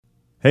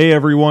Hey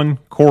everyone,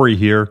 Corey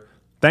here.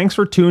 Thanks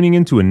for tuning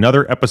in to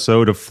another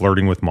episode of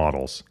Flirting with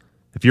Models.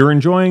 If you're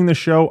enjoying the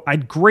show,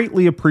 I'd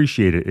greatly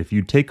appreciate it if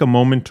you'd take a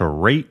moment to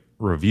rate,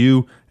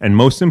 review, and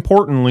most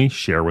importantly,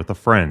 share with a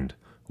friend.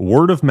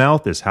 Word of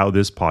mouth is how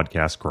this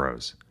podcast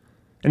grows.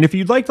 And if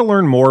you'd like to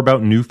learn more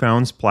about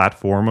Newfound's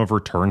platform of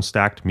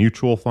return-stacked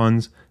mutual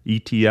funds,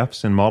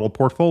 ETFs, and model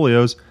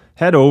portfolios,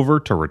 head over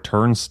to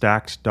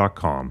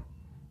returnstacked.com.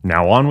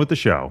 Now on with the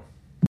show.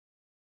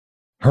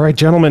 All right,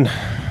 gentlemen,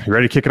 you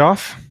ready to kick it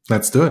off?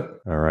 Let's do it.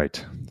 All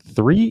right.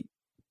 3,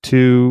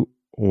 2,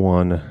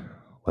 1,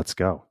 let's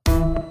go.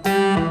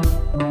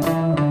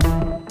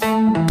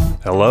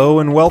 Hello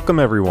and welcome,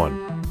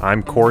 everyone.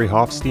 I'm Corey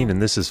Hofstein,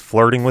 and this is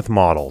Flirting with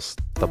Models,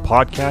 the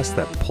podcast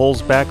that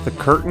pulls back the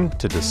curtain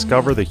to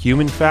discover the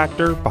human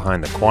factor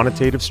behind the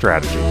quantitative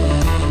strategy.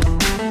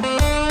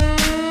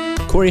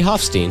 Corey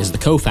Hofstein is the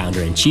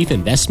co-founder and chief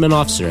investment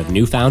officer of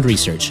Newfound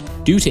Research.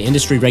 Due to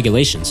industry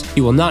regulations,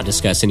 he will not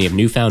discuss any of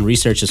Newfound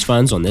Research's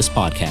funds on this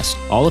podcast.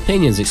 All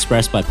opinions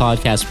expressed by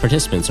podcast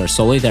participants are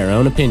solely their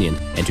own opinion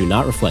and do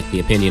not reflect the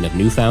opinion of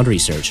Newfound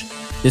Research.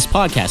 This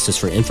podcast is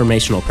for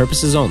informational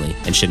purposes only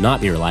and should not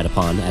be relied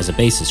upon as a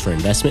basis for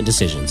investment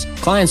decisions.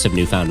 Clients of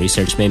Newfound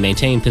Research may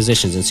maintain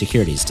positions in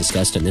securities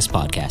discussed in this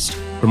podcast.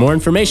 For more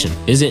information,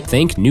 visit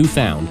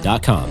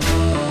thinknewfound.com.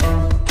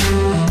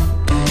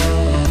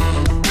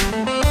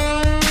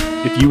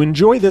 If you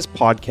enjoy this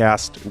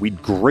podcast,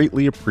 we'd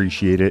greatly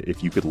appreciate it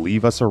if you could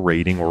leave us a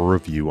rating or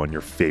review on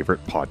your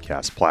favorite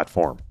podcast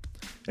platform.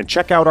 And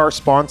check out our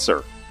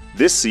sponsor.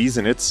 This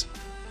season, it's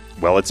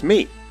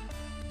me.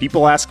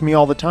 People ask me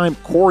all the time,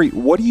 Corey,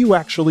 what do you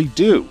actually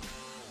do?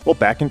 Well,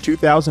 back in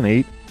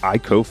 2008, I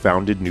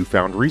co-founded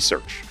Newfound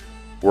Research.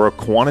 We're a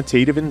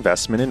quantitative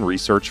investment and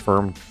research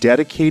firm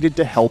dedicated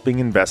to helping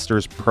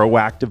investors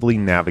proactively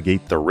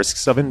navigate the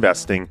risks of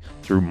investing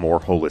through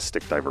more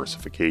holistic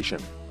diversification.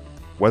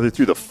 Whether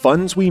through the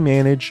funds we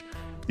manage,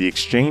 the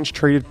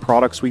exchange-traded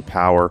products we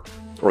power,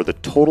 or the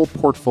total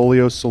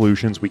portfolio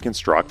solutions we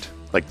construct,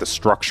 like the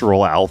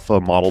Structural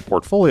Alpha Model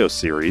Portfolio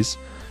Series,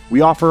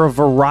 we offer a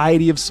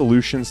variety of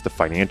solutions to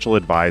financial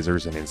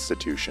advisors and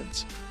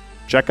institutions.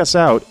 Check us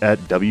out at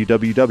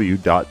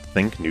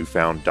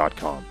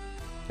www.thinknewfound.com.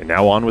 And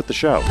now on with the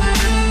show.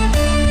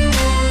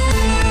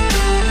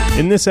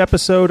 In this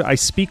episode, I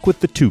speak with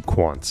the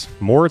Twoquants,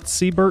 Moritz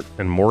Seibert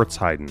and Moritz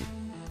Heiden.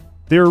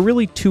 There are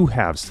really two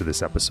halves to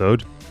this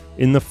episode.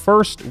 In the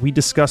first, we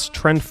discuss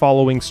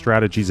trend-following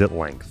strategies at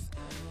length.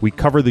 We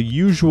cover the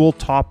usual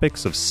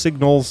topics of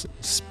signals,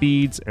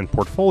 speeds, and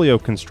portfolio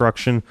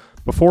construction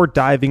before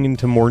diving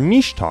into more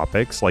niche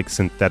topics like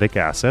synthetic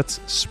assets,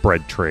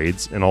 spread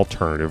trades, and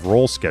alternative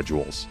roll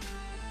schedules.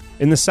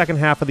 In the second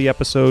half of the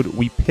episode,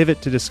 we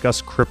pivot to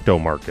discuss crypto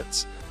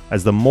markets,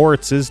 as the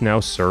Moritzes now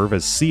serve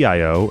as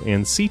CIO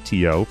and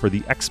CTO for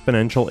the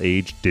Exponential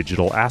Age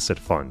Digital Asset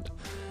Fund.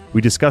 We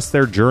discuss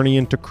their journey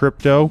into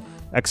crypto,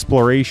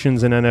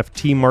 explorations in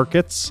NFT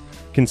markets,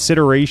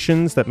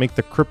 considerations that make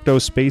the crypto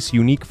space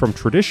unique from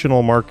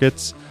traditional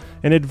markets,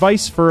 and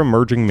advice for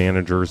emerging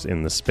managers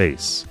in the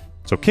space.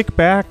 So kick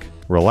back,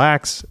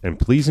 relax, and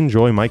please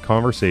enjoy my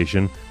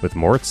conversation with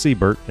Moritz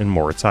Seibert and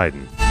Moritz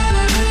Heiden.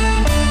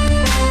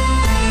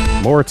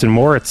 Moritz and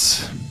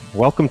Moritz,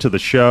 welcome to the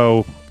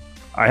show.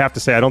 I have to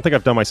say, I don't think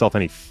I've done myself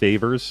any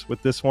favors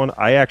with this one.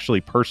 I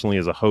actually personally,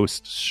 as a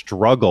host,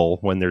 struggle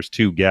when there's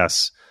two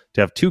guests. To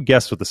have two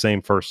guests with the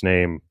same first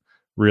name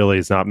really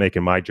is not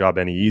making my job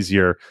any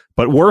easier,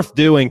 but worth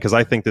doing because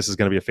I think this is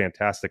going to be a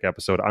fantastic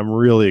episode. I'm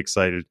really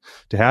excited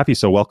to have you.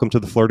 So welcome to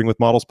the Flirting with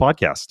Models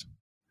podcast.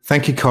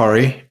 Thank you,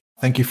 Corey.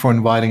 Thank you for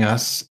inviting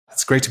us.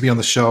 It's great to be on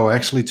the show. I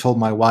actually told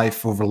my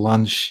wife over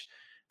lunch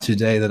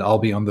today that I'll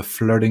be on the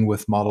Flirting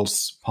with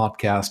Models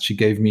podcast. She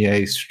gave me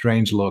a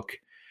strange look.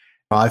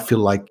 I feel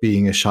like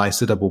being a shy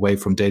sit-up away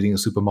from dating a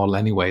supermodel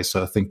anyway,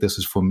 so I think this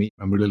is for me.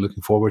 I'm really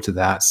looking forward to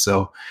that.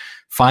 So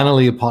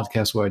finally, a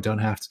podcast where I don't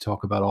have to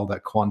talk about all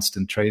that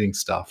constant trading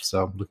stuff.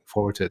 So I'm looking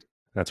forward to it.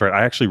 That's right.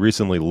 I actually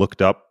recently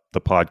looked up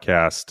the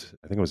podcast.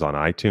 I think it was on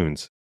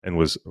iTunes and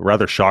was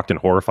rather shocked and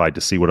horrified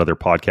to see what other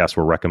podcasts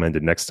were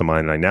recommended next to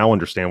mine. And I now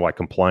understand why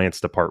compliance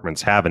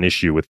departments have an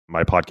issue with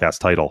my podcast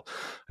title.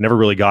 I never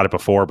really got it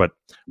before, but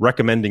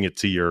recommending it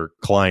to your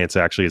clients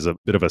actually is a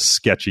bit of a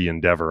sketchy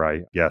endeavor,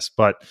 I guess.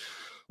 But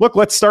look,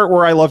 let's start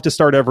where I love to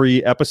start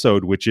every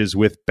episode, which is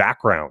with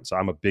backgrounds.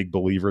 I'm a big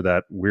believer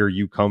that where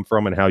you come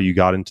from and how you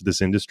got into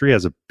this industry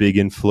has a big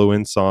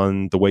influence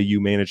on the way you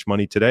manage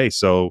money today.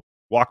 So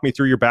walk me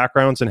through your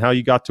backgrounds and how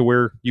you got to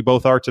where you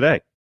both are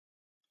today.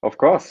 Of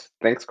course.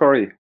 Thanks,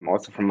 Corey.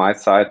 Also from my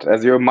side,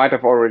 as you might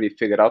have already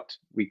figured out,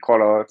 we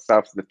call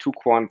ourselves the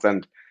Twoquants,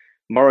 and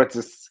Moritz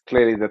is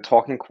clearly the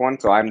talking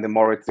quant. So I'm the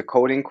Moritz, the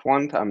coding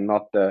quant. I'm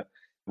not the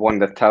one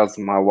that tells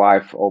my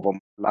wife over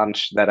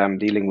lunch that I'm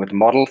dealing with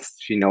models.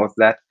 She knows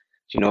that.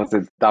 She knows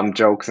the dumb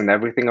jokes and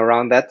everything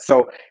around that.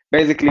 So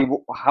basically,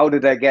 how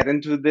did I get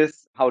into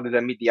this? How did I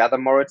meet the other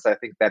Moritz? I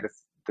think that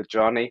is the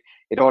journey.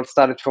 It all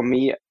started for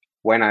me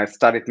when I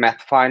studied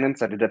math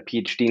finance. I did a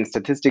PhD in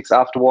statistics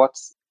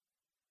afterwards.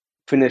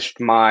 Finished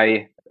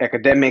my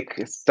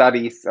academic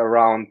studies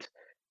around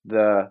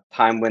the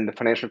time when the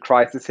financial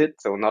crisis hit.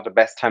 So not the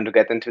best time to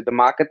get into the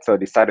market. So I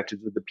decided to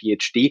do the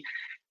PhD.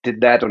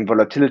 Did that on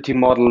volatility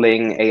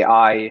modeling,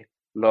 AI,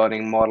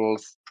 learning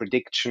models,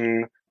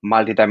 prediction,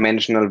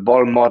 multidimensional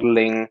vol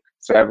modeling.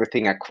 So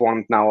everything a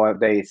quant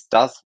nowadays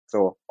does.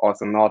 So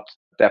also not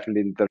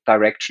definitely in the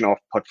direction of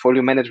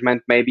portfolio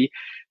management maybe.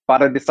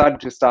 But I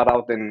decided to start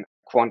out in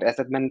quant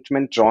asset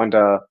management, joined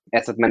a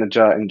asset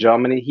manager in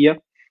Germany here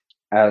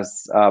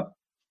as a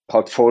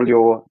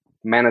portfolio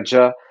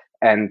manager.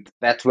 And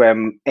that's where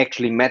I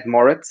actually met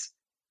Moritz.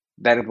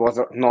 Then it was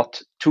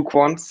not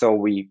Twoquants, so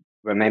we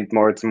were named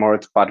Moritz,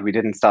 but we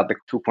didn't start the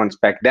Twoquants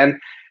back then.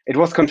 It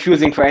was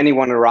confusing for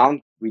anyone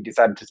around. We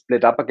decided to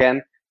split up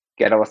again,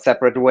 get our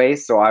separate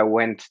ways. So I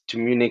went to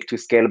Munich to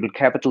Scalable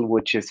Capital,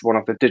 which is one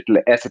of the digital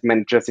asset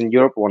managers in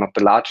Europe, one of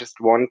the largest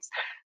ones,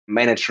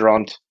 managed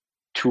around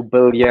 2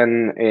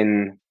 billion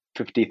in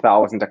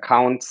 50,000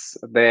 accounts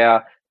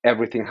there,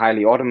 everything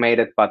highly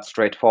automated, but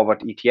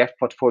straightforward ETF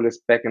portfolios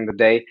back in the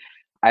day.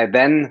 I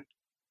then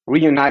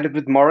reunited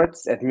with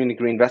Moritz at Munich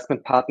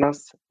Reinvestment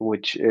Partners,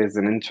 which is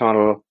an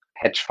internal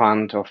hedge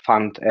fund or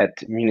fund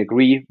at Munich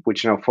Re,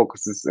 which now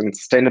focuses on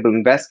sustainable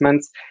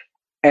investments.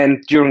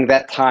 And during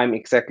that time,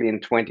 exactly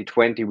in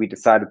 2020, we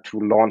decided to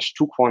launch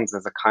Twoquants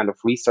as a kind of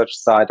research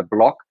site, a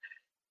blog.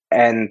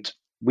 And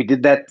we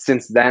did that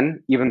since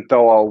then, even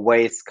though our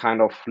ways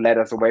kind of led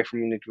us away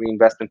from Munich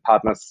Reinvestment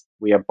Partners.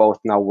 We are both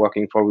now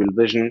working for Real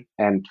Vision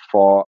and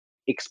for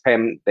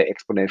XPEM, the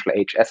Exponential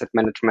Age Asset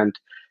Management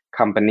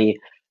company.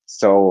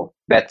 So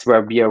that's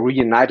where we are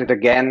reunited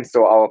again.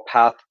 So our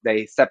paths,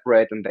 they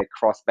separate and they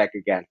cross back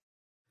again.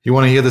 You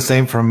want to hear the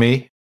same from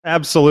me?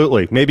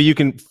 Absolutely. Maybe you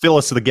can fill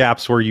us the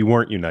gaps where you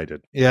weren't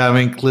united. Yeah, I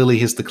mean, clearly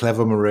he's the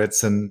clever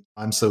Moritz, and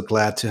I'm so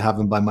glad to have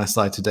him by my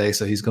side today.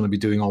 So he's going to be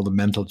doing all the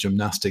mental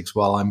gymnastics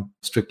while I'm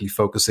strictly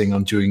focusing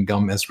on chewing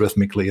gum as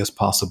rhythmically as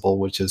possible,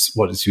 which is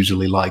what it's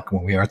usually like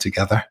when we are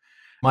together.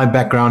 My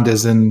background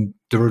is in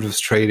derivatives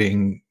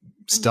trading,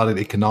 studied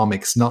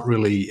economics, not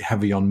really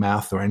heavy on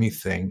math or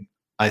anything.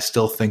 I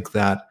still think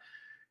that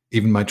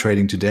even my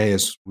trading today,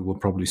 as we will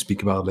probably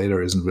speak about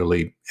later, isn't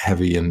really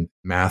heavy in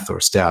math or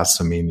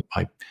stats. I mean,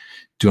 I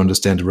do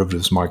understand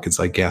derivatives markets,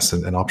 I guess,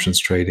 and options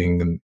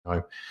trading. And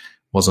I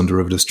was on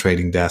derivatives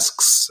trading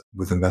desks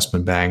with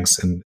investment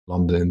banks in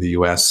London, in the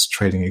US,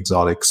 trading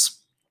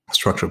exotics,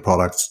 structured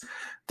products,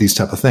 these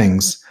type of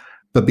things,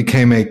 but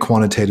became a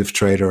quantitative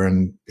trader.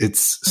 And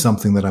it's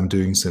something that I'm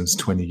doing since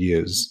 20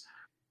 years.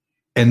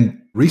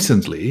 And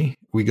recently,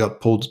 we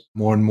got pulled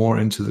more and more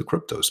into the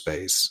crypto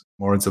space.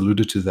 Moritz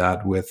alluded to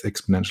that with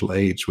Exponential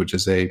Age, which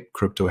is a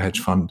crypto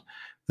hedge fund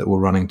that we're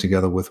running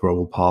together with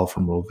Raoul Pal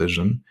from Real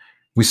Vision.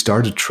 We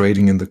started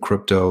trading in the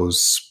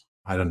cryptos,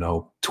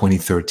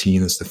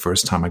 2013 is the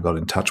first time I got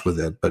in touch with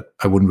it, but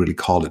I wouldn't really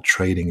call it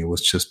trading. It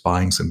was just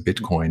buying some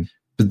Bitcoin.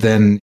 But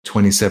then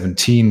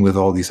 2017 with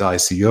all these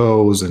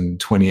ICOs and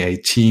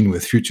 2018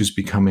 with futures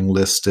becoming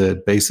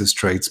listed, basis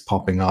trades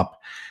popping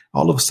up,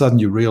 all of a sudden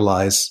you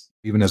realize,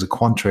 even as a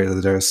quant trader,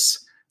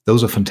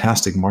 those are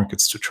fantastic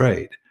markets to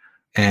trade.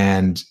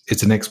 And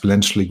it's an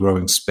exponentially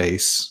growing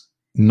space,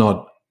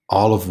 not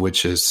all of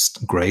which is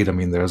great. I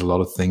mean, there's a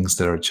lot of things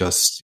that are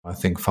just, I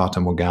think, fata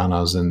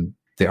morganas and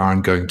they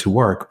aren't going to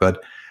work.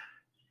 But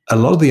a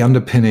lot of the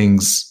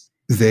underpinnings,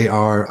 they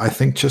are, I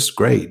think, just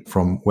great,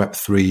 from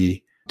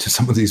web3 to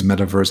some of these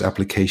metaverse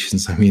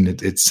applications. I mean,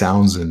 it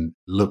sounds and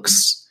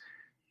looks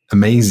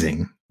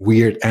amazing,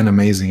 weird and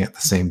amazing at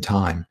the same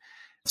time.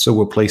 So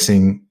we're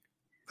placing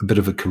a bit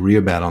of a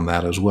career bet on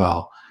that as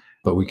well,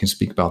 but we can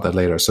speak about that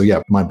later. So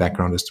yeah, my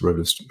background is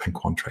derivatives and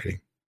quant trading.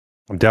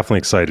 I'm definitely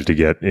excited to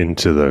get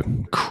into the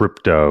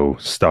crypto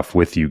stuff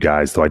with you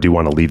guys, though I do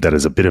want to leave that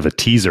as a bit of a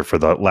teaser for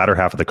the latter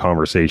half of the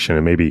conversation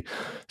and maybe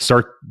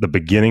start the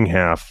beginning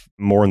half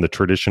more in the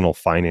traditional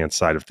finance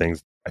side of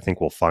things. I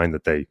think we'll find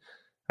that they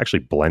actually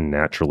blend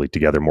naturally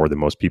together more than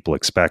most people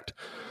expect.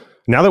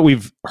 Now that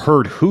we've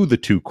heard who the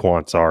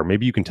Twoquants are,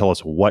 maybe you can tell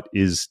us what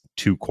is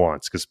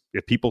Twoquants, because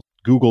if people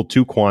Google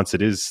Twoquants,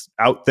 it is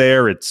out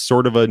there. It's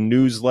sort of a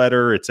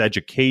newsletter. It's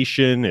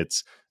education.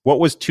 What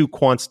was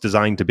Twoquants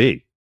designed to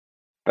be?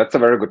 That's a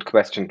very good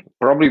question.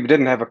 Probably we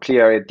didn't have a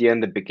clear idea in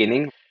the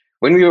beginning.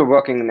 When we were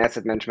working in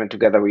asset management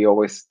together, we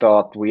always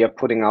thought we are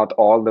putting out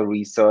all the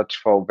research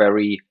for a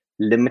very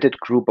limited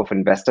group of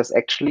investors,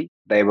 actually.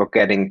 They were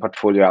getting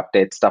portfolio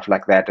updates, stuff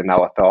like that in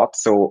our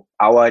thoughts. So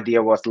our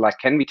idea was like,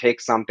 can we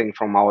take something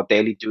from our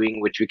daily doing,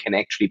 which we can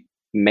actually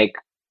make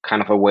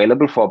kind of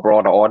available for a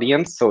broader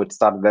audience? So it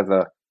started as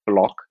a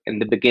blog in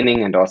the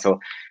beginning and also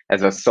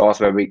as a source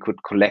where we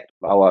could collect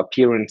our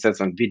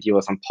appearances on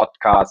videos, on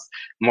podcasts.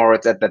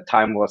 Moritz at that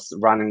time was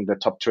running the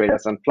Top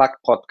Traders Unplugged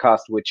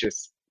podcast, which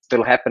is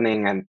still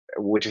happening and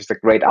which is a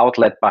great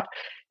outlet, but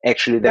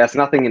actually there's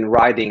nothing in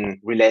writing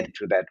related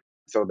to that.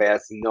 So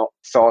there's no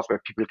source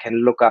where people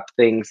can look up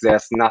things.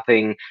 There's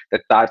nothing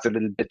that dives a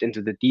little bit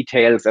into the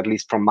details, at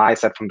least from my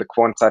side, from the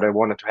quant side. I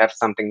wanted to have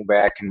something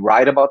where I can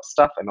write about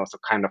stuff and also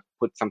kind of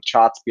put some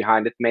charts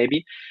behind it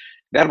maybe.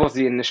 That was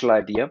the initial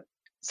idea.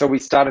 So we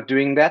started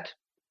doing that.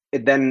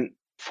 It then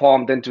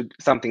formed into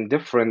something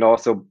different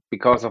also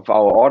because of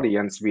our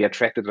audience. We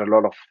attracted a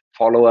lot of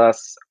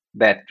followers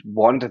that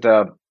wanted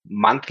a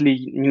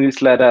monthly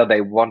newsletter.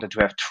 They wanted to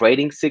have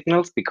trading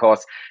signals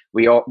because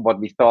what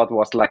we thought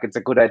was like it's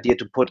a good idea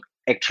to put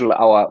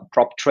our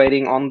prop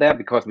trading on there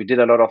because we did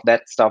a lot of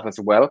that stuff as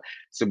well.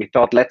 So we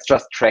thought, let's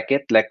just track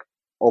it, like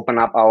open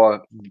up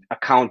our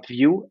account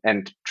view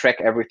and track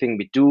everything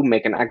we do,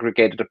 make an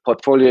aggregated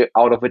portfolio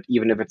out of it,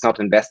 even if it's not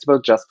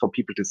investable, just for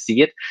people to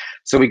see it.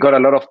 So we got a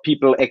lot of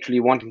people actually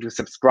wanting to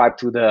subscribe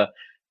to the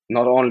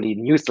not only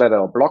newsletter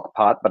or blog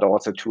part, but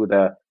also to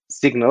the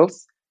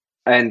signals.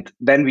 And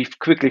then we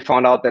quickly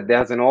found out that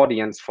there's an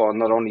audience for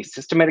not only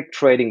systematic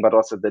trading, but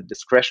also the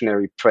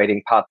discretionary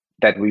trading part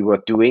that we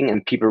were doing,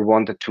 and people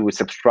wanted to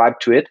subscribe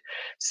to it.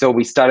 So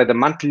we started a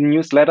monthly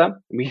newsletter.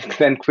 We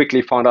then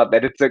quickly found out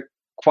that it's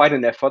quite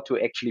an effort to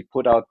actually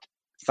put out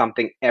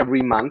something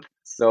every month.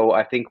 So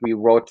I think we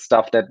wrote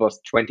stuff that was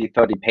 20,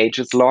 30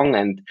 pages long,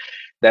 and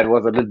that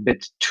was a little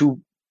bit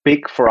too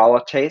big for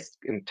our taste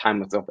in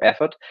terms of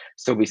effort.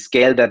 So we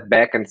scaled that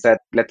back and said,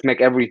 let's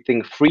make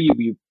everything free.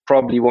 We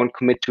probably won't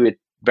commit to it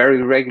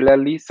very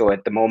regularly. So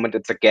at the moment,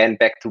 it's again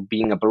back to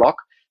being a blog,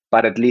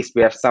 but at least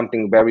we have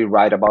something very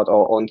right about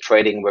our own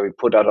trading where we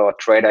put out our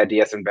trade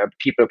ideas and where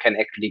people can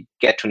actually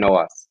get to know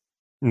us.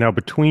 Now,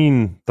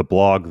 between the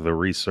blog, the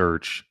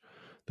research,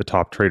 the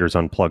Top Traders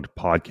Unplugged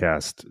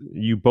podcast,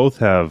 you both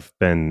have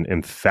been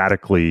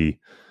emphatically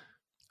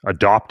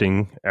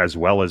adopting as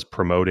well as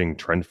promoting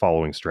trend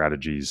following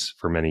strategies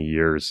for many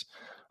years.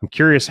 I'm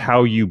curious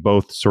how you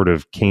both sort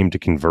of came to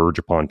converge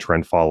upon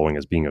trend following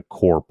as being a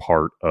core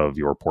part of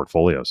your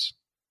portfolios.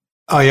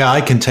 Oh, yeah, I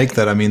can take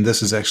that. I mean,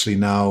 this is actually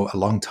now a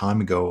long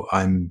time ago.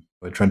 I'm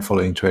a trend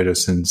following trader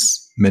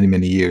since many,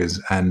 many years.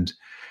 And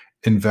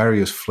in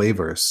various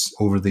flavors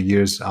over the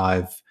years,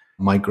 I've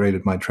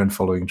migrated my trend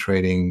following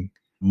trading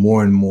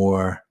more and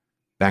more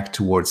back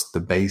towards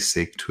the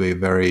basic to a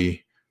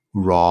very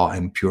raw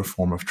and pure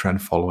form of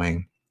trend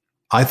following.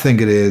 I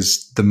think it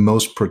is the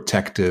most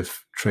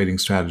protective trading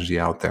strategy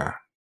out there.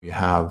 You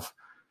have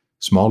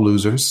small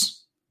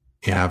losers,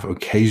 you have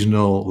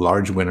occasional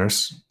large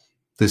winners.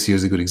 This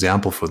year's a good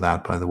example for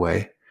that, by the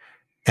way.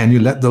 And you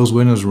let those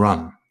winners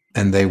run,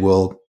 and they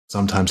will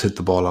sometimes hit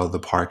the ball out of the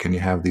park, and you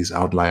have these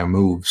outlier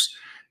moves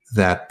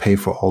that pay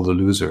for all the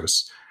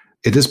losers.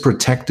 It is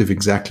protective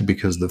exactly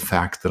because of the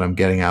fact that I'm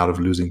getting out of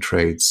losing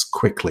trades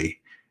quickly,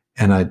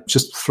 and I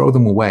just throw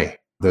them away.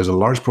 There's a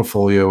large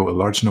portfolio, a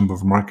large number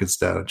of markets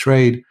that I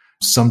trade.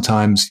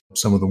 Sometimes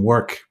some of them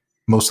work.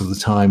 Most of the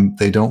time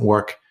they don't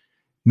work.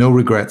 No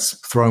regrets,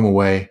 throw them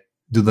away,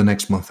 do the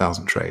next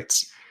 1,000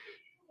 trades.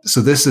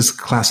 So this is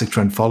classic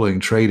trend following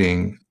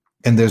trading.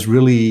 And there's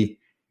really,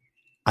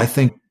 I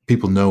think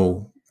people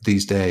know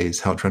these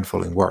days how trend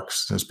following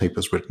works. There's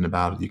papers written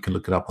about it. You can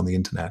look it up on the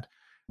internet.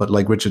 But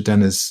like Richard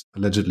Dennis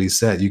allegedly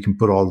said, you can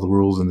put all the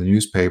rules in the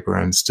newspaper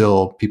and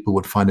still people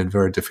would find it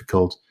very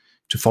difficult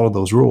to follow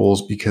those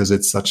rules because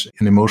it's such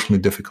an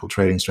emotionally difficult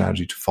trading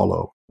strategy to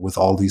follow with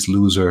all these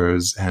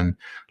losers and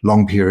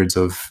long periods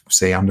of,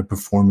 say,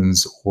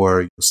 underperformance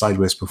or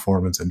sideways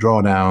performance and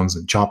drawdowns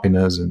and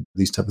choppiness and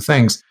these type of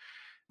things.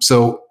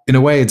 So in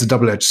a way, it's a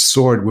double-edged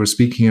sword. We're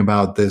speaking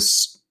about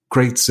this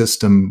great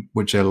system,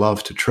 which I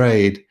love to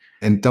trade.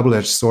 And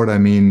double-edged sword, I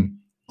mean,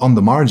 on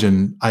the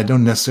margin, I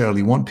don't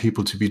necessarily want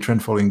people to be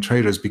trend following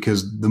traders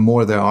because the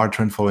more there are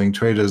trend following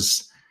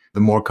traders, the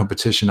more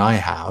competition I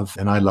have,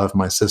 and I love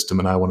my system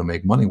and I want to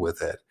make money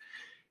with it.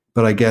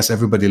 But I guess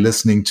everybody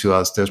listening to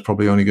us, there's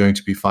probably only going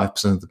to be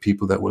 5% of the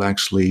people that will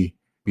actually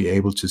be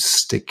able to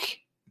stick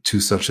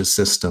to such a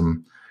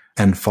system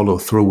and follow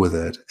through with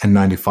it. And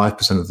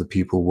 95% of the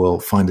people will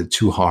find it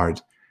too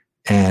hard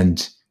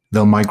and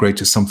they'll migrate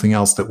to something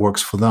else that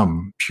works for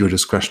them. Pure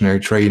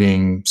discretionary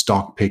trading,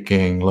 stock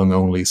picking, long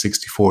only,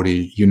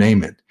 60-40, you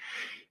name it.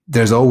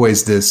 There's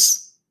always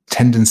this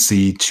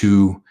tendency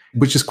to,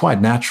 which is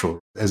quite natural.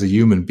 As a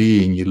human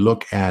being, you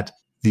look at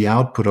the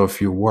output of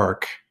your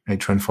work, a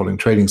trend following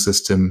trading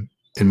system.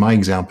 In my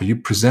example, you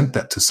present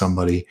that to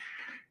somebody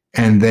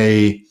and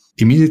they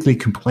immediately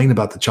complain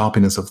about the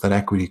choppiness of that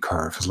equity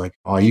curve. It's like,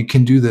 oh, you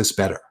can do this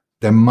better.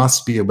 There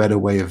must be a better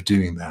way of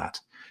doing that.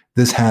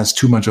 This has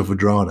too much of a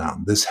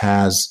drawdown. This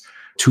has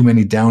too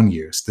many down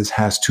years. This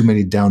has too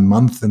many down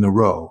months in a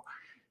row.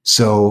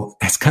 So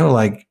it's kind of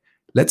like,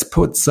 let's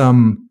put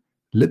some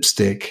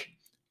lipstick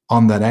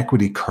on that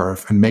equity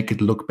curve and make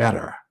it look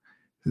better.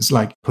 It's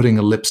like putting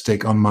a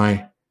lipstick on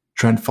my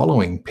trend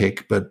following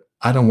pick, but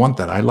I don't want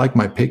that. I like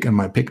my pick and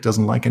my pick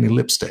doesn't like any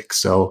lipstick.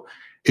 So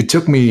it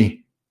took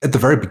me at the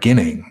very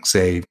beginning,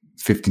 say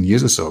 15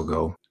 years or so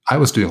ago, I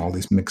was doing all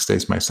these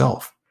mistakes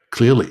myself.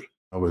 Clearly,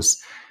 I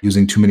was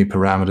using too many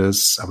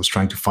parameters. I was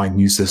trying to find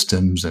new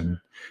systems and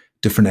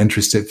different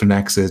entries, different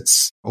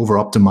exits,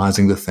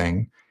 over-optimizing the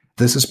thing.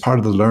 This is part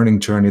of the learning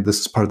journey. This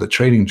is part of the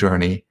trading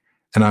journey.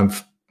 And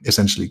I've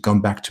essentially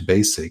gone back to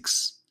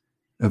basics,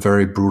 a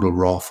very brutal,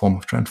 raw form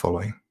of trend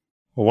following.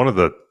 Well, one of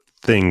the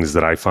things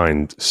that I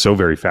find so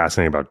very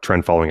fascinating about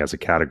trend following as a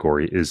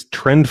category is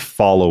trend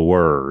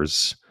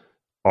followers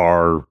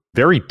are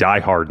very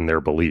diehard in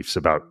their beliefs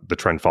about the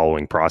trend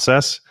following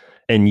process.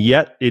 And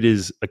yet it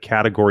is a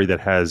category that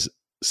has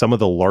some of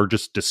the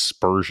largest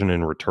dispersion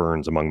in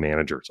returns among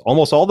managers.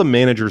 Almost all the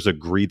managers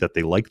agree that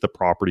they like the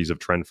properties of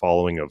trend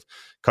following, of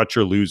cut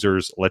your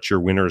losers, let your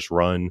winners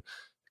run,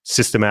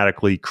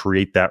 systematically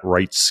create that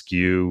right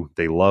skew.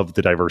 They love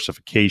the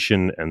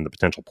diversification and the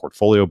potential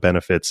portfolio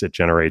benefits it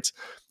generates.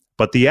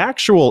 But the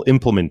actual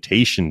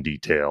implementation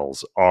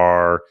details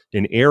are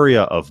an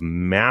area of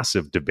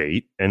massive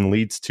debate and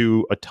leads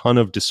to a ton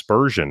of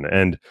dispersion.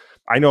 And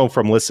I know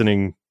from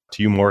listening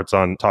to you, Moritz,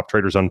 on Top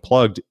Traders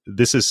Unplugged,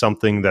 this is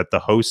something that the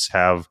hosts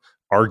have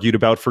argued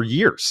about for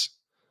years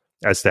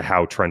as to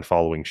how trend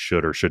following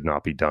should or should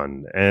not be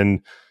done.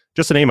 And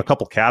just to name a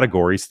couple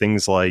categories,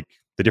 things like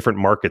the different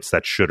markets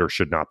that should or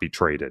should not be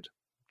traded.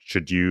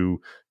 Should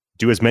you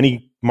do as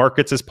many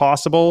markets as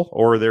possible,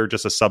 or are there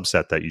just a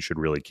subset that you should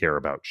really care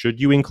about? Should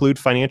you include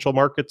financial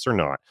markets or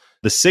not?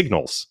 The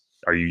signals.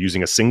 Are you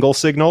using a single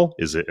signal?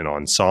 Is it an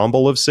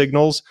ensemble of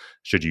signals?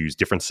 Should you use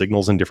different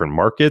signals in different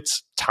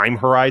markets? Time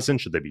horizon,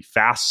 should they be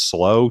fast,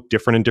 slow,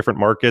 different in different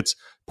markets?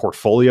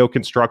 Portfolio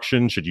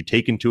construction, should you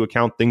take into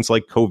account things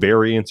like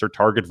covariance or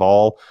target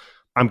vol?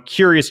 I'm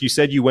curious, you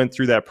said you went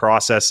through that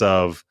process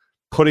of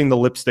putting the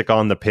lipstick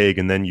on the pig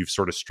and then you've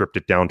sort of stripped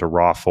it down to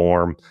raw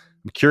form.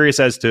 I'm curious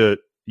as to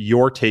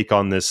your take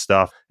on this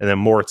stuff. And then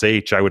Moritz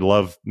H., I would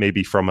love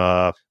maybe from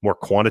a more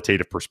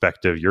quantitative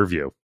perspective, your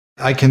view.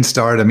 I can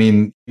start. I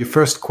mean, your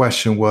first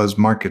question was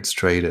markets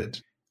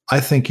traded. I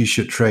think you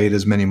should trade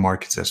as many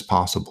markets as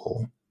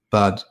possible.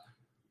 But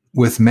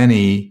with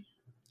many,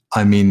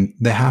 I mean,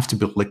 they have to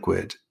be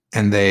liquid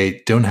and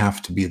they don't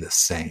have to be the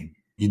same.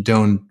 You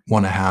don't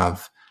want to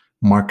have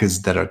markets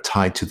that are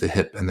tied to the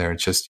hip and they're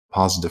just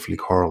positively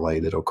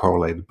correlated or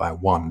correlated by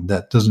one.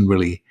 That doesn't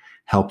really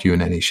help you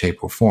in any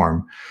shape or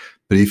form.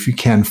 But if you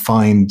can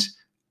find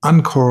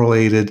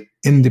uncorrelated,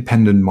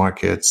 independent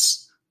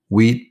markets,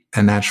 wheat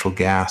and natural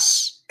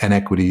gas and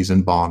equities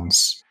and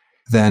bonds,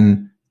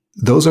 then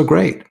those are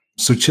great.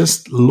 So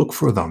just look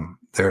for them.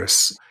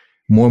 There's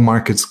more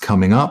markets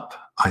coming up,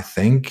 I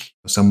think.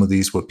 Some of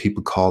these, what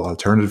people call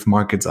alternative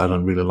markets, I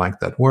don't really like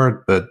that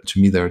word, but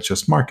to me, they're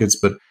just markets.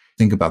 But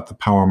think about the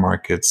power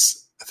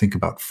markets, think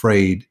about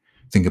freight,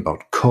 think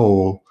about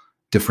coal,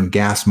 different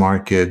gas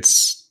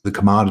markets. The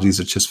commodities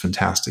are just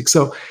fantastic.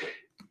 So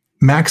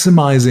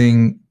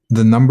maximizing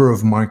the number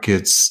of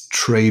markets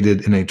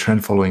traded in a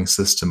trend following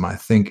system, I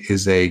think,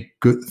 is a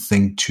good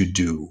thing to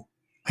do.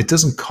 It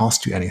doesn't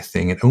cost you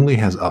anything. It only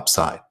has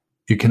upside.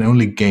 You can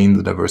only gain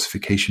the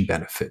diversification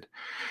benefit.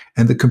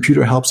 And the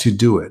computer helps you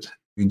do it.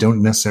 You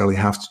don't necessarily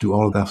have to do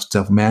all of that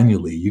stuff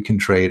manually. You can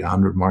trade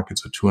 100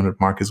 markets or 200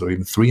 markets or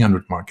even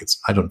 300 markets.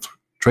 I don't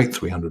trade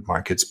 300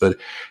 markets, but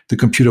the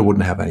computer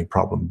wouldn't have any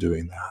problem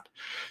doing that.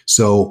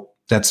 So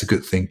that's a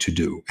good thing to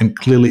do. And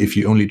clearly, if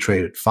you only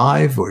traded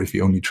 5, or if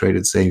you only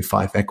traded, say,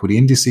 5 equity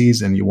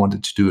indices and you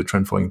wanted to do a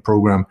trend following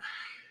program,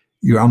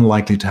 you're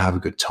unlikely to have a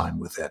good time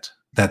with it.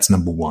 That's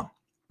number one.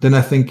 Then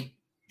I think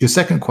your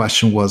second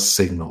question was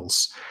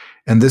signals.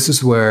 And this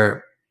is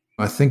where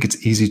I think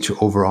it's easy to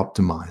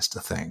over-optimize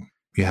the thing.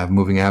 You have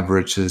moving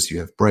averages, you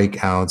have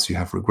breakouts, you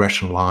have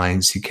regression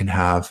lines, you can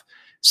have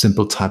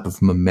simple type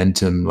of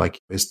momentum, like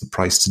is the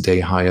price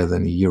today higher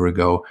than a year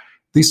ago?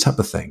 These type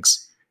of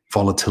things.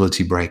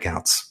 Volatility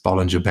breakouts,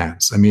 Bollinger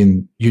Bands. I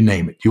mean, you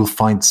name it, you'll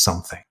find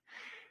something.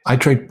 I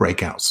trade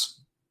breakouts,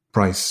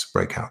 price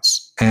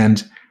breakouts.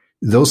 And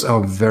those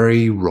are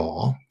very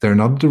raw. They're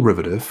not a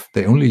derivative.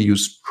 They only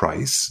use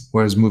price,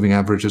 whereas moving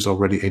average is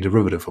already a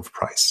derivative of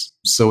price.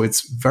 So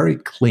it's very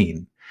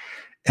clean.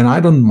 And I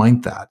don't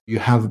mind that. You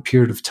have a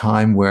period of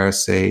time where,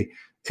 say,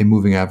 a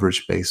moving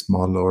average based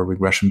model or a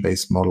regression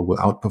based model will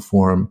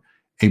outperform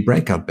a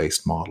breakout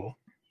based model.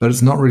 But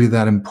it's not really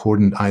that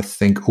important, I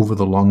think, over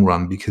the long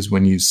run, because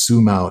when you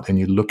zoom out and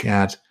you look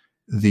at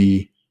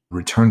the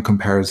return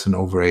comparison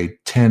over a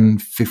 10,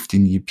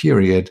 15-year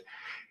period,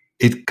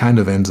 it kind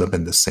of ends up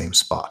in the same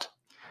spot.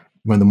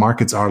 When the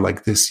markets are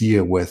like this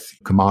year with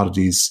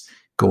commodities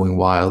going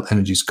wild,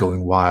 energies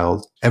going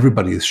wild,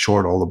 everybody is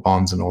short all the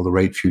bonds and all the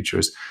rate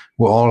futures.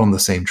 We're all on the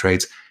same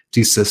trades.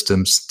 These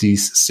systems,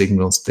 these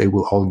signals, they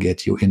will all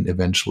get you in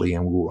eventually,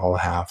 and we will all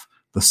have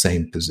the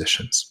same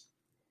positions.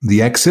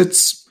 The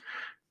exits,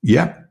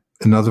 yeah,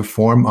 another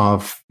form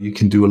of, you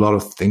can do a lot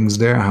of things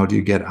there. How do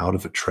you get out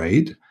of a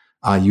trade?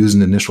 I use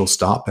an initial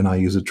stop and I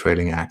use a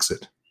trailing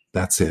exit.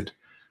 That's it.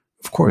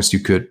 Of course, you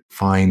could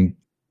find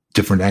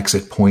different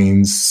exit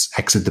points,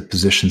 exit the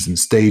positions in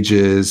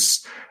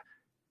stages,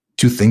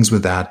 do things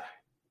with that.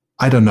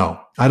 I don't know.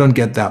 I don't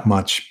get that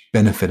much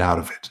benefit out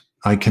of it.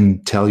 I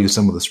can tell you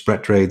some of the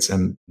spread trades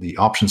and the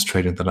options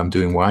trading that I'm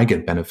doing where I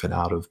get benefit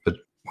out of, but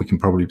we can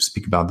probably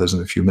speak about this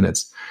in a few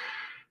minutes.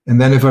 And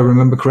then if I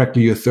remember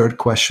correctly, your third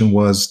question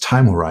was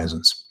time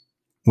horizons,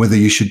 whether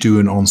you should do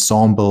an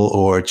ensemble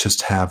or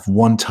just have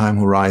one time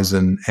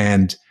horizon.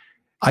 And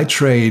I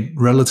trade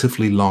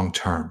relatively long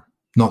term,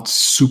 not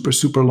super,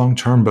 super long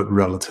term, but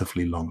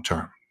relatively long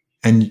term.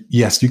 And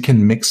yes, you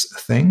can mix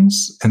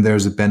things, and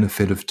there's a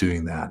benefit of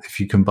doing that. If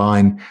you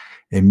combine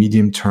a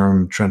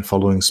medium-term trend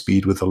following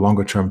speed with a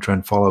longer-term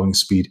trend following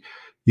speed,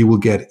 you will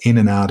get in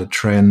and out of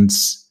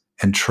trends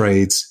and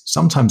trades,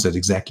 sometimes at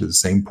exactly the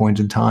same point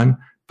in time,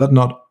 but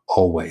not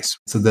always.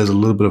 So there's a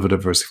little bit of a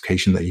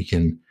diversification that you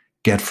can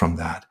get from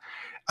that.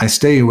 I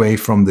stay away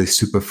from the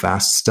super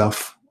fast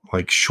stuff,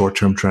 like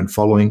short-term trend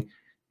following.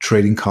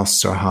 Trading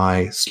costs are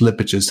high,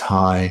 slippage is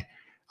high.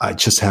 I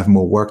just have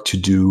more work to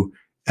do.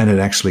 And it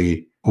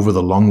actually, over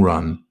the long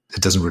run,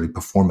 it doesn't really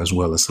perform as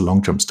well as the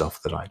long-term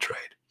stuff that I trade.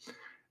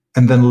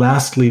 And then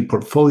lastly,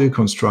 portfolio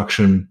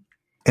construction.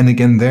 And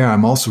again, there,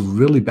 I'm also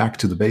really back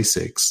to the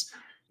basics.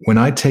 When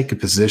I take a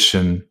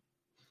position,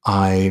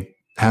 I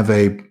have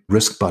a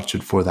risk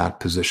budget for that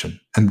position.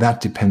 And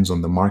that depends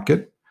on the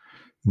market.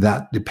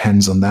 That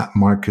depends on that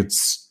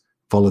market's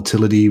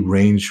volatility,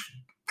 range,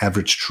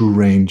 average true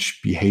range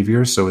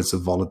behavior. So it's a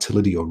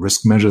volatility or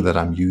risk measure that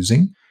I'm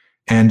using.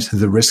 And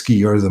the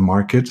riskier the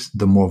market,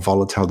 the more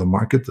volatile the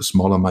market, the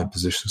smaller my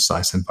position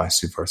size and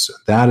vice versa.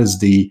 That is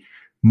the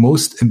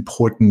most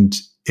important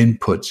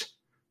input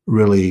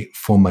really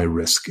for my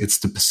risk. It's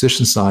the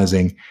position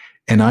sizing.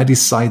 And I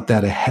decide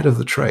that ahead of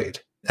the trade.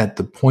 At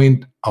the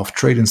point of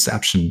trade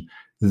inception,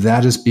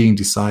 that is being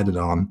decided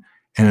on,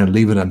 and I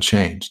leave it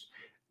unchanged.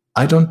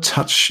 I don't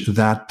touch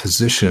that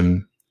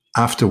position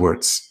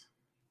afterwards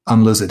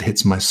unless it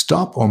hits my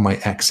stop or my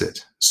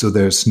exit. So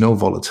there's no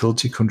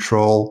volatility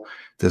control.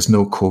 There's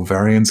no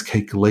covariance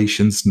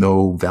calculations,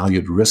 no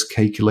valued risk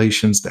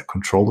calculations that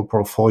control the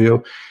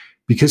portfolio.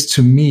 Because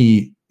to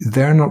me,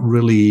 they're not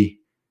really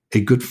a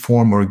good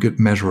form or a good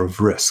measure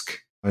of risk.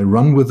 I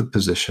run with the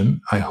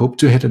position. I hope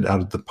to hit it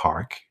out of the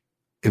park.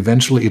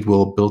 Eventually, it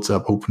will build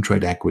up open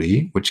trade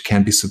equity, which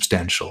can be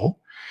substantial.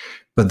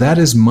 But that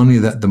is money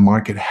that the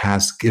market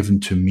has given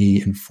to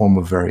me in form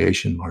of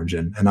variation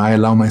margin. And I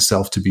allow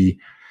myself to be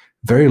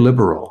very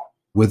liberal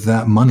with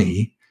that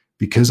money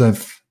because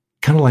I've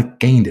kind of like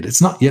gained it.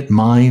 It's not yet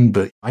mine,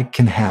 but I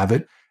can have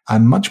it.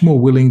 I'm much more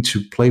willing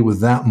to play with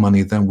that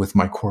money than with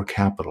my core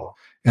capital.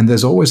 And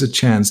there's always a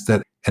chance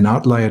that an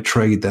outlier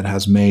trade that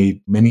has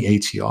made many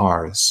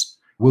ATRs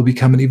will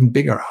become an even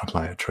bigger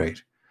outlier trade.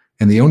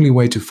 And the only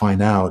way to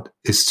find out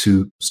is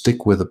to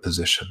stick with a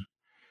position.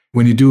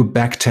 When you do a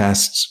back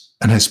test,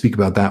 and I speak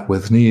about that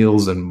with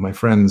Niels and my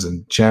friends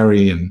and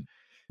Jerry and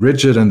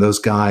Richard and those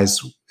guys,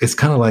 it's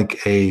kind of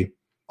like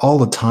all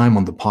the time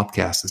on the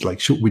podcast, it's like,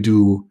 should we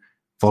do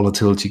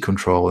volatility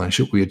control and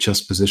should we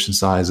adjust position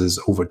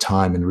sizes over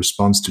time in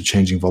response to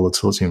changing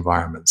volatility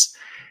environments?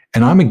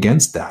 And I'm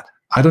against that.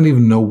 I don't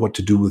even know what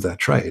to do with that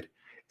trade.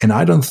 And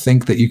I don't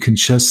think that you can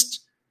just,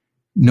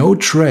 no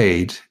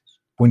trade,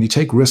 when you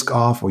take risk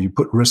off or you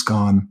put risk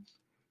on,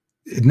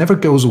 it never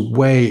goes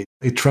away.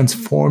 It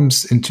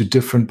transforms into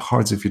different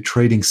parts of your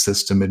trading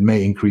system. It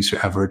may increase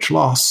your average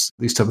loss,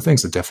 these type of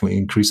things. It definitely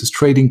increases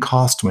trading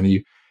cost when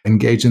you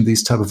engage in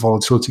these type of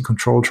volatility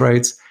control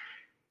trades.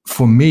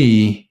 For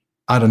me,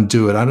 I don't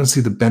do it. I don't see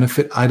the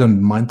benefit. I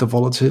don't mind the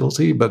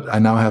volatility, but I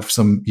now have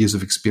some years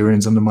of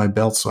experience under my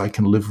belt, so I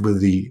can live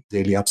with the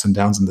daily ups and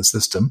downs in the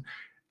system.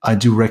 I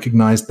do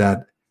recognize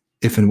that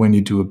if and when you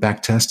do a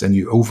back test and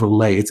you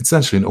overlay, it's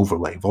essentially an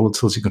overlay.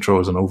 Volatility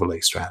control is an overlay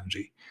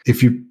strategy.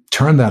 If you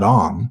turn that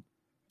on,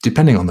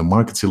 depending on the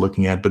markets you're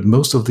looking at, but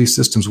most of these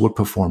systems would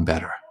perform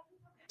better.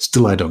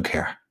 Still, I don't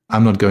care.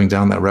 I'm not going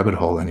down that rabbit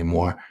hole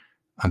anymore.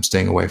 I'm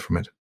staying away from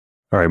it.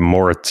 All right,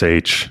 Moritz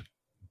H.,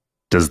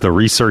 does the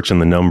research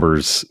and the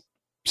numbers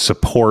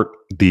support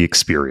the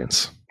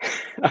experience?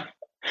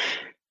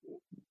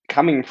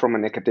 Coming from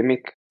an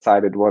academic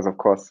side, it was, of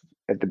course,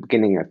 at the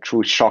beginning, a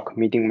true shock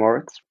meeting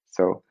Moritz.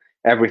 So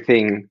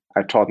everything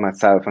I taught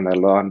myself and I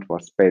learned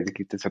was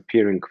basically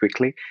disappearing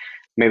quickly.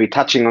 Maybe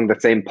touching on the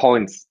same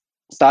points,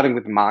 starting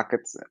with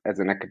markets, as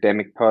an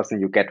academic person,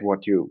 you get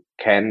what you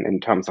can in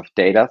terms of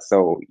data.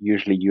 So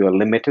usually you are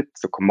limited.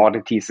 So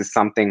commodities is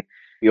something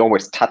we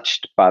always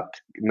touched, but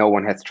no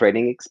one has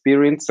trading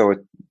experience. So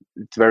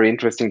it's very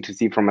interesting to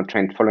see from a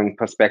trend following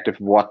perspective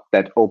what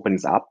that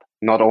opens up,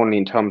 not only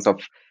in terms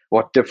of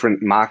what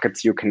different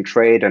markets you can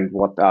trade and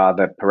what are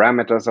the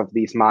parameters of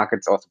these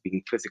markets also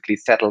being physically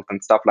settled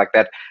and stuff like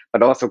that,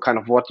 but also kind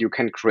of what you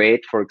can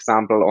create, for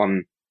example,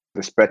 on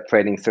the spread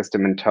trading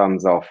system in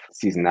terms of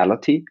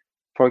seasonality,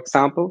 for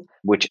example,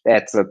 which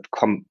adds a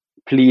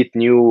complete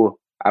new,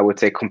 I would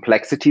say,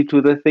 complexity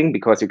to the thing,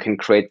 because you can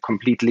create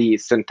completely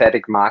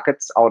synthetic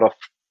markets out of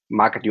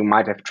market you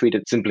might have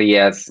treated simply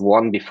as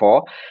one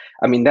before.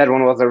 I mean, that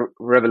one was a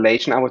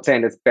revelation, I would say,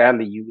 and it's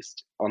barely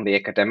used on the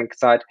academic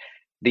side.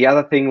 The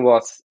other thing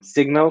was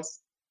signals.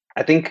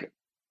 I think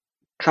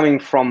coming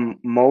from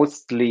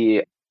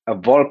mostly a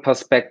vol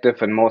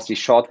perspective and mostly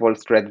short vol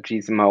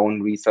strategies in my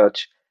own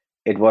research,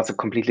 it was a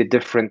completely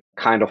different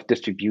kind of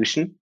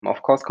distribution,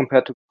 of course,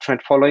 compared to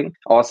trend following.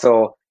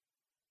 Also,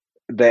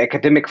 the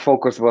academic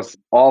focus was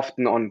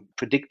often on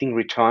predicting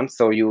returns.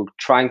 So you're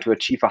trying to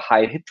achieve a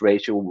high hit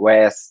ratio,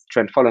 whereas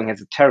trend following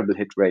has a terrible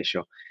hit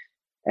ratio.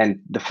 And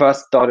the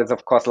first thought is,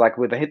 of course, like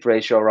with a hit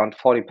ratio around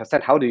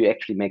 40%, how do you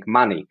actually make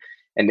money?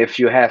 And if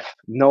you have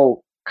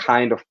no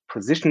kind of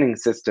positioning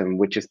system,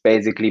 which is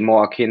basically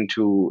more akin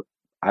to,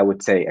 I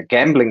would say, a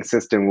gambling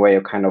system where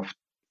you kind of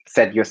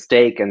set your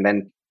stake and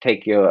then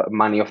take your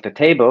money off the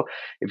table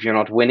if you're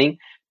not winning.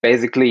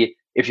 Basically,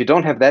 if you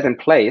don't have that in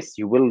place,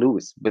 you will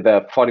lose with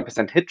a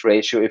 40% hit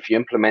ratio. If you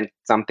implement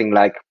something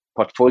like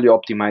portfolio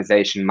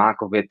optimization,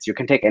 Markowitz, you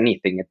can take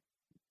anything.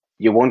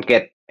 You won't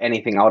get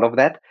anything out of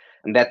that.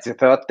 And that's the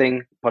third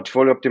thing,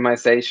 portfolio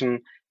optimization.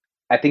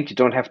 I think you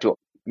don't have to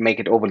make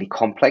it overly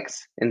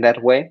complex in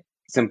that way.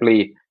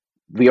 Simply,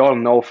 we all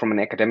know from an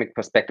academic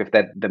perspective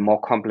that the more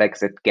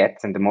complex it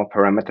gets and the more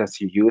parameters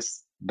you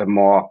use, the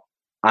more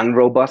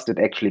unrobust it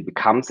actually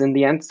becomes in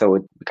the end. So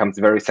it becomes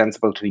very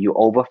sensible to you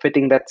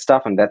overfitting that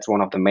stuff. And that's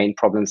one of the main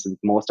problems with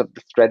most of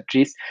the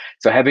strategies.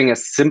 So having a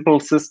simple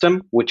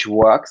system which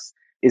works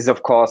is,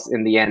 of course,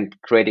 in the end,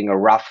 creating a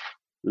rough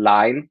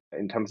line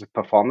in terms of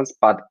performance,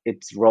 but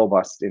it's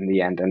robust in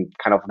the end. And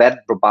kind of that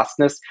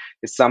robustness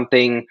is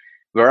something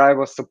where I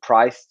was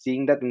surprised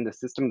seeing that in the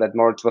system that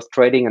Moritz was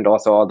trading, and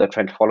also all the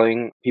trend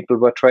following people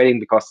were trading,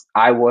 because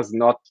I was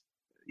not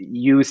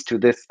used to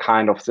this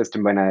kind of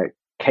system when I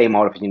came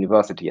out of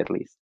university, at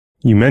least.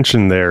 You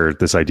mentioned there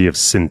this idea of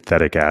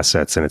synthetic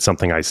assets, and it's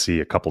something I see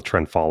a couple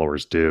trend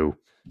followers do.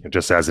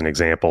 Just as an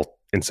example,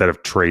 instead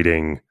of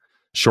trading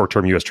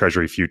short-term U.S.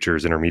 Treasury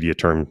futures,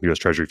 intermediate-term U.S.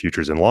 Treasury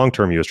futures, and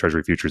long-term U.S.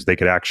 Treasury futures, they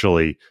could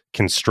actually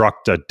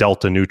construct a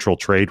delta-neutral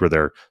trade where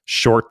they're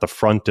short the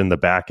front and the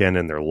back end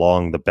and they're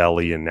long the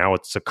belly, and now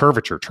it's a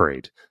curvature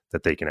trade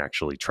that they can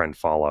actually trend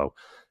follow.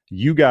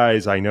 You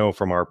guys, I know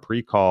from our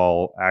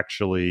pre-call,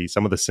 actually,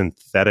 some of the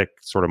synthetic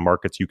sort of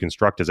markets you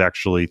construct is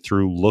actually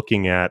through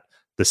looking at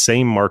the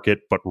same market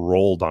but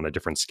rolled on a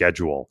different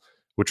schedule,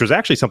 which was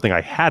actually something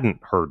I hadn't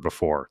heard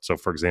before. So,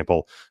 for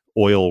example,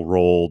 oil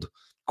rolled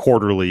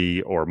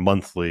quarterly or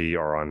monthly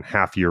or on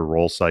half-year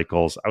roll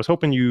cycles. I was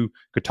hoping you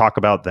could talk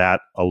about that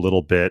a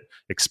little bit,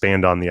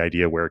 expand on the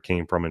idea where it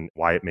came from and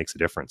why it makes a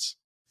difference.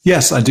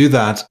 Yes, I do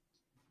that.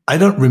 I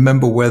don't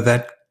remember where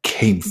that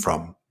came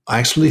from. I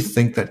actually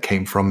think that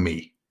came from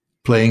me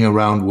playing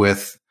around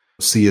with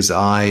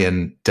CSI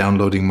and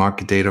downloading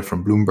market data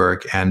from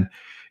Bloomberg. And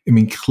I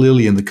mean,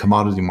 clearly in the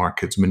commodity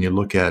markets, when you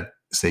look at,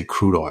 say,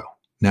 crude oil,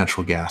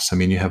 natural gas, I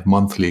mean, you have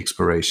monthly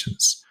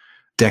expirations.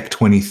 DEC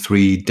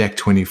 23, DEC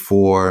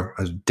 24,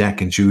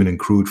 DEC in June and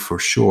crude for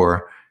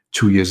sure,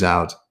 2 years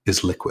out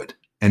is liquid.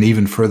 And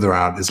even further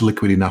out is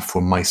liquid enough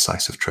for my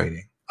size of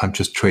trading. I'm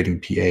just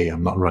trading PA.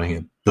 I'm not running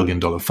a $1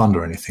 billion fund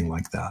or anything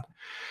like that.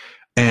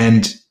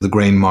 And the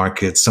grain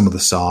markets, some of the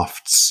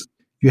softs,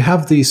 you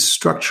have these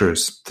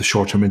structures, the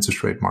short-term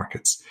interest rate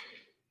markets.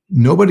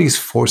 Nobody's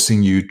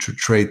forcing you to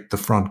trade the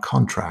front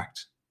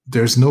contract.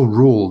 There's no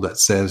rule that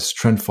says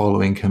trend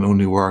following can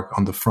only work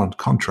on the front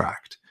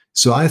contract.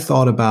 So I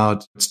thought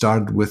about,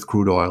 started with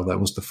crude oil. That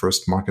was the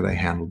first market I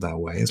handled that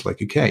way. It's like,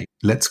 okay,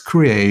 let's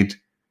create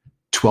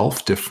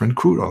 12 different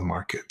crude oil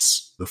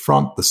markets, the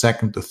front, the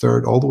second, the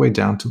third, all the way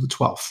down to the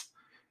 12th.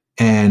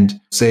 And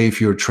say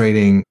if you're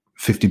trading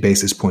 50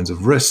 basis points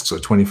of risks or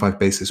 25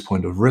 basis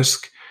point of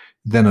risk,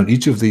 then on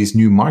each of these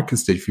new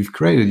markets that you've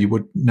created, you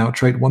would now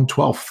trade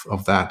 1/12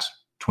 of that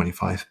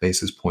 25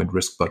 basis point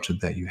risk budget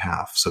that you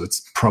have. So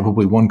it's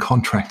probably one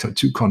contract or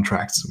two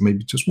contracts,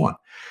 maybe just one.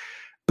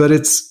 But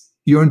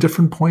you're in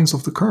different points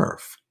of the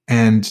curve.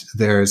 And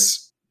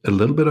there's a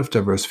little bit of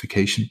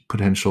diversification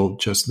potential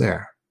just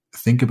there.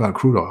 Think about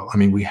crude oil. I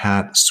mean, we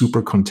had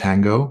super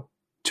contango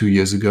 2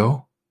 years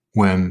ago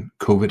when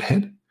COVID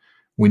hit.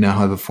 We now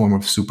have a form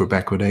of super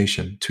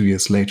backwardation 2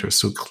 years later.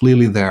 So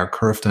clearly there are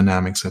curve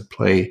dynamics at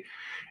play,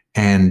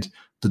 and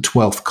the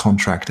 12th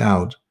contract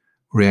out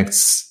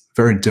reacts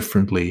very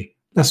differently,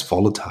 less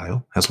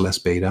volatile, has less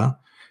beta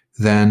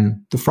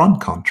than the front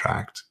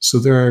contract. So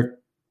they're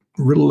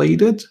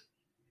related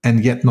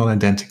and yet not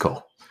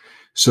identical.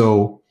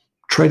 So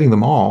trading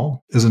them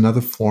all is another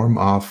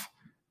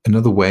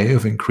way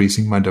of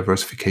increasing my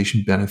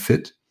diversification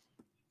benefit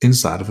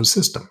inside of a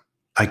system.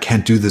 I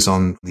can't do this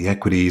on the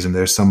equities, and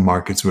there's some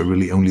markets where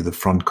really only the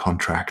front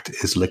contract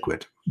is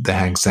liquid. The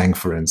Hang Seng,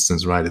 for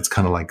instance, right? It's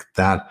kind of like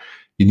that.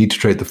 You need to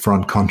trade the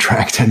front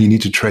contract and you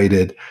need to trade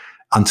it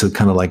until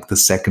kind of like the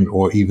second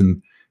or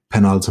even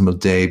penultimate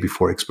day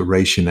before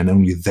expiration, and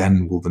only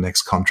then will the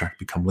next contract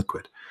become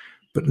liquid.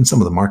 But in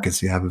some of the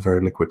markets, you have a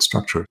very liquid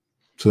structure.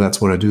 So that's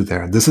what I do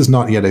there. This is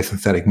not yet a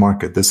synthetic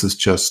market. This is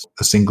just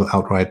a single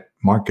outright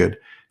market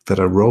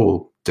that I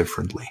roll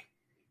differently.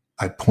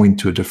 I point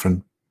to a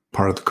different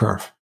part of the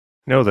curve.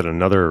 Know that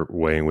another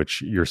way in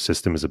which your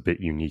system is a bit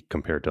unique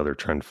compared to other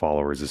trend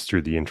followers is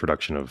through the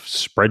introduction of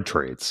spread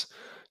trades.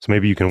 So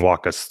maybe you can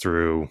walk us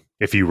through,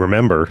 if you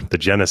remember, the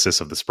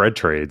genesis of the spread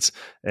trades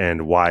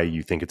and why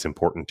you think it's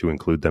important to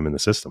include them in the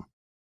system.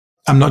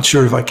 I'm not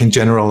sure if I can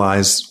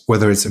generalize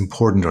whether it's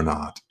important or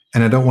not.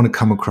 And I don't want to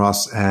come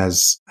across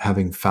as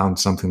having found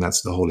something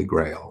that's the holy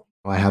grail.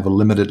 I have a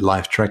limited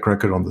life track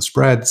record on the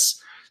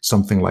spreads,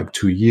 something like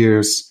 2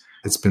 years.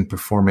 It's been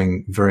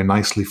performing very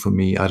nicely for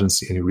me. I don't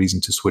see any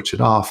reason to switch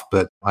it off,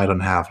 but I don't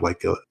have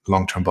like a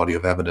long-term body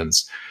of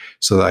evidence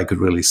so that I could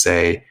really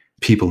say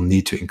people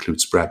need to include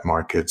spread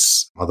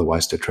markets.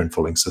 Otherwise, their trend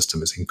following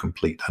system is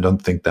incomplete. I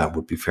don't think that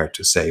would be fair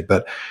to say.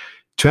 But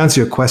to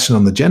answer your question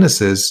on the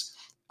genesis,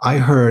 I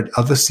heard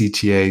other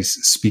CTAs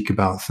speak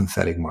about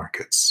synthetic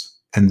markets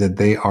and that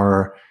they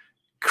are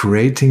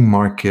creating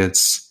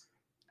markets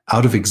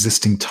out of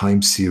existing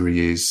time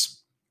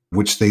series,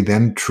 which they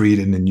then treat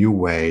in a new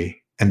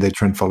way, and they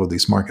trend follow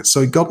these markets.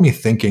 So it got me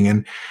thinking,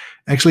 and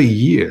actually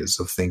years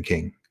of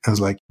thinking. I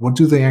was like, what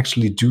do they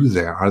actually do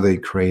there? Are they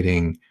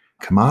creating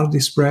commodity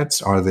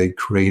spreads? Are they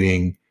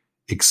creating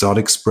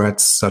exotic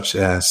spreads such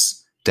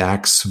as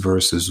DAX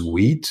versus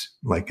wheat,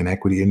 like an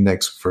equity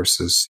index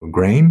versus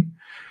grain?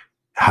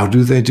 How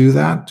do they do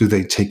that? Do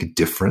they take a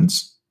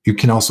difference? You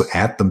can also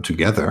add them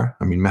together.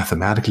 I mean,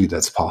 mathematically,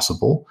 that's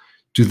possible.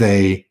 Do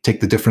they take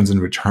the difference in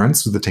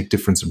returns? Do they take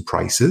difference in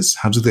prices?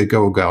 How do they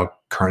go about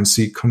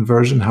currency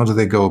conversion? How do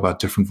they go about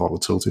different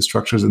volatility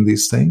structures in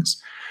these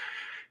things?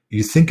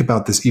 You think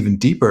about this even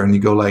deeper and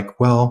you go like,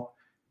 well,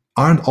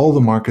 aren't all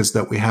the markets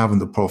that we have in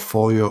the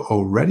portfolio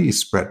already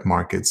spread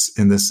markets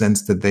in the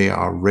sense that they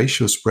are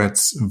ratio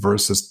spreads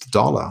versus the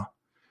dollar?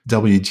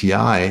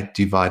 WTI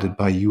divided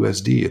by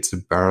USD. It's a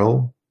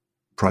barrel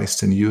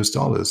priced in US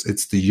dollars.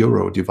 It's the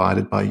euro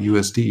divided by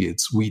USD.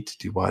 It's wheat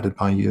divided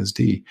by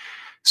USD.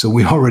 So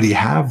we already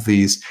have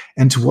these.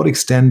 And to what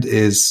extent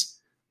is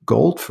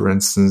gold, for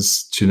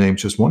instance, to name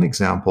just one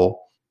example,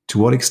 to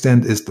what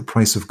extent is the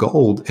price of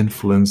gold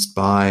influenced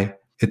by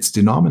its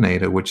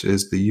denominator, which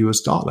is the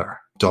US dollar?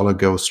 Dollar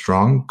goes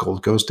strong,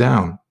 gold goes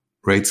down.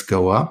 Rates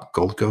go up,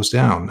 gold goes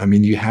down. I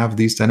mean, you have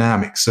these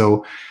dynamics.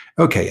 So,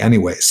 okay,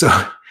 anyway, so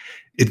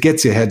it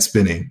gets your head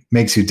spinning,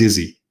 makes you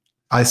dizzy.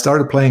 I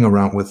started playing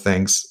around with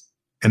things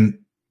and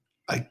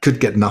I could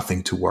get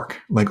nothing to work.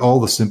 Like all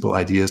the simple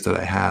ideas that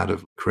I had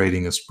of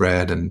creating a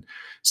spread and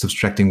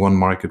subtracting one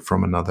market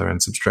from another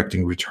and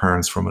subtracting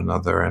returns from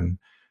another and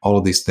all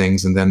of these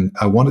things. And then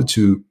I wanted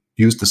to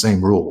use the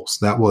same rules.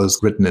 That was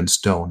written in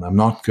stone. I'm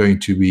not going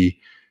to be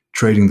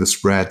trading the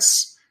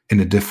spreads in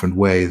a different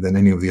way than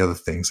any of the other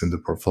things in the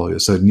portfolio.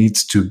 So it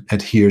needs to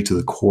adhere to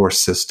the core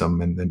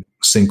system and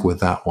sync with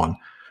that one.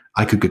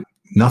 I could get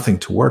nothing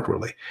to work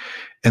really.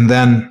 And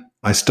then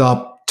I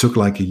stopped, took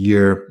like a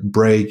year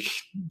break,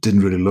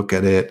 didn't really look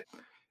at it.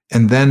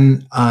 And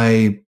then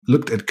I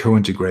looked at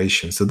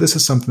co-integration. So this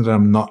is something that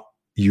I'm not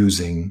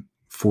using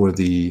for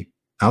the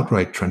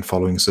outright trend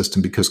following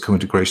system because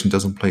co-integration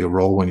doesn't play a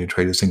role when you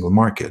trade a single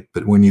market.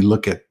 But when you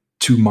look at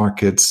two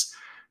markets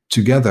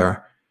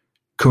together,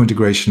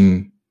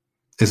 co-integration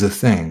is a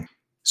thing.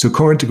 So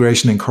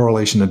co-integration and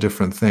correlation are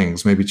different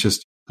things. Maybe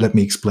just let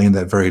me explain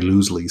that very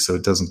loosely so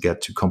it doesn't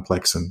get too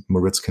complex and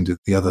Moritz can do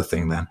the other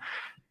thing then.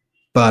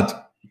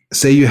 But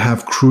say you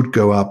have crude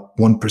go up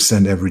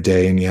 1% every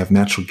day and you have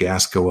natural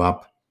gas go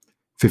up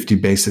 50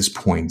 basis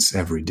points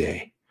every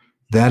day.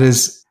 That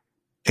is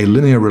a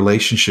linear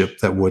relationship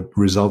that would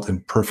result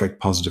in perfect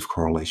positive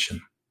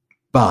correlation.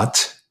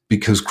 But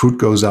because crude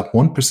goes up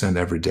 1%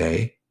 every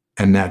day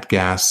and nat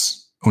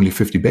gas only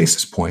 50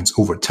 basis points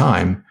over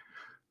time,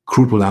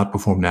 crude will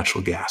outperform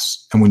natural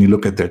gas. And when you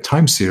look at their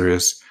time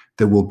series,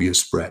 there will be a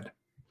spread.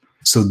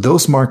 So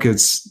those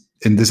markets,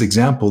 in this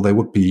example, they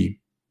would be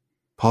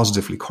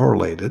positively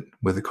correlated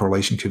with a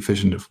correlation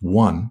coefficient of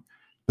 1,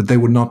 but they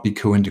would not be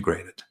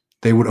co-integrated.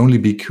 They would only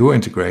be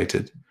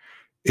co-integrated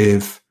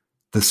if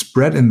the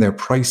spread in their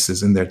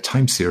prices, in their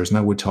time series,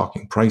 now we're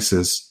talking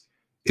prices,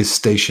 is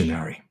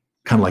stationary,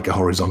 kind of like a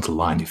horizontal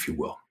line, if you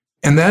will.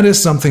 And that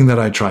is something that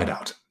I tried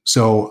out.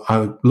 So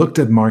I looked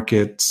at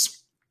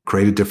markets,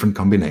 created different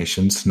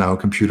combinations. Now a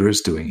computer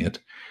is doing it.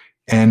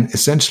 And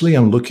essentially,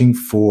 I'm looking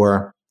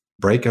for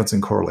breakouts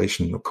in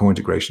correlation or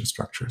co-integration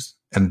structures.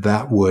 And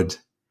that would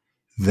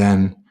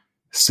then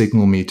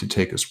signal me to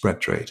take a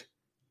spread trade.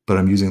 But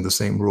I'm using the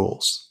same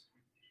rules.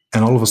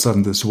 And all of a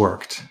sudden, this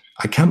worked.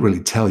 I can't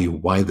really tell you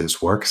why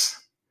this works,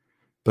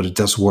 but it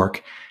does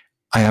work.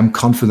 I am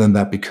confident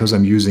that because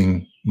I'm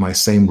using my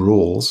same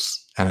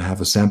rules and I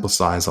have a sample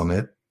size on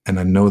it, and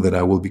I know that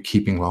I will be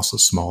keeping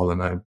losses small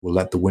and I will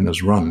let the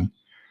winners run,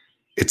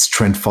 it's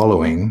trend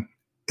following,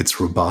 it's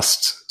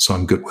robust, so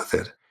I'm good with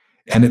it.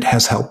 And it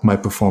has helped my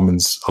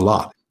performance a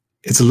lot.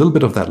 It's a little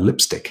bit of that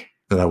lipstick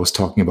that I was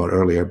talking about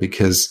earlier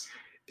because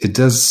it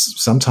does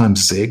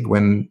sometimes zig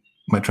when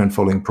my trend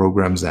following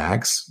program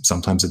zags.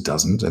 Sometimes it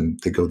doesn't and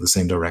they go the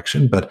same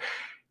direction. But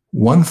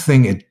one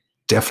thing it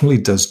definitely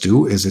does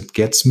do is it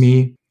gets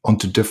me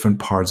onto different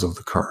parts of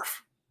the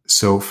curve.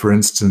 So for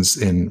instance,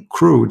 in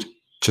crude,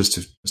 just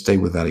to stay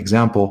with that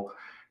example,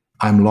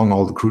 I'm long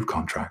all the crude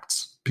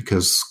contracts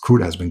because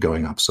crude has been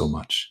going up so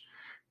much.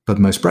 But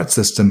my spread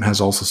system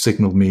has also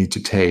signaled me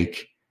to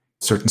take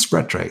certain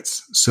spread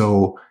trades.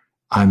 So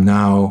I'm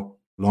now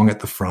long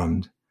at the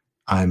front,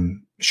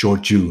 I'm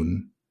short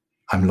June,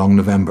 I'm long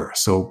November.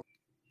 So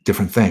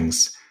different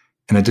things.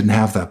 And I didn't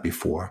have that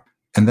before.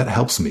 And that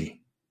helps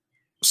me.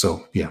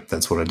 So yeah,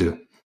 that's what I do.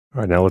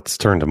 All right, now let's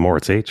turn to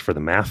Moritz H for the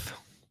math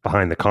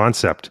behind the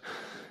concept.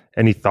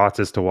 Any thoughts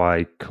as to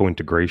why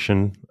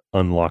co-integration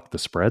unlocked the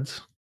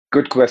spreads?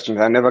 Good question.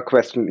 I never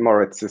questioned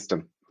Moritz's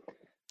system,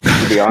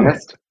 to be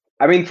honest.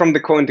 I mean, from the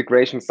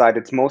co-integration side,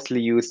 it's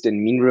mostly used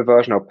in mean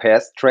reversion or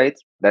pairs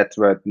trades. That's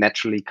where it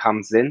naturally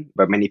comes in,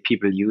 where many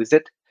people use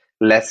it.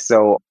 Less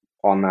so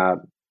on a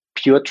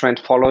pure trend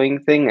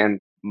following thing. And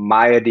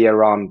my idea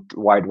around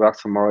why it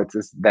works for Moritz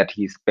is that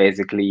he's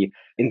basically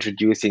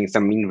introducing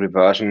some mean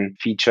reversion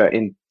feature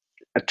in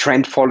a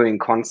trend following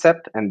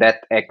concept. And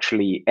that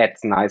actually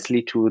adds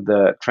nicely to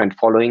the trend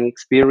following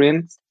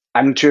experience.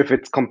 I'm not sure if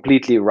it's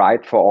completely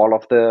right for all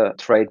of the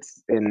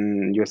trades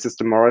in your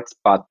system, Moritz,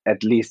 but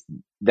at least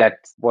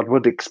that's what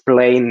would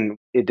explain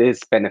it is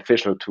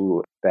beneficial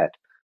to that.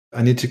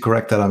 I need to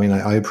correct that. I mean,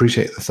 I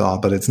appreciate the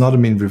thought, but it's not a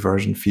mean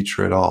reversion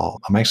feature at all.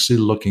 I'm actually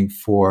looking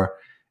for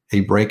a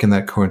break in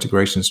that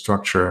co-integration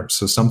structure.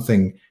 So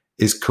something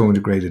is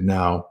co-integrated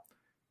now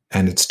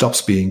and it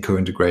stops being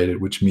co-integrated,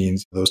 which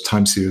means those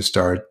time series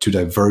start to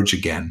diverge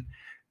again.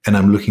 And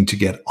I'm looking to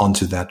get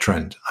onto that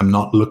trend. I'm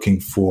not looking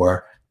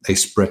for a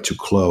spread to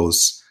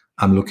close.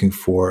 I'm looking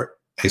for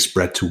a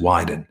spread to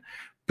widen.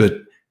 But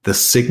the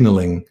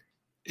signaling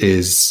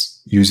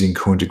is using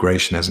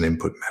co-integration as an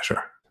input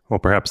measure. Well,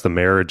 perhaps the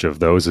marriage of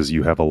those is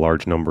you have a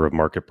large number of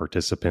market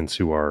participants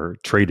who are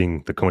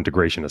trading the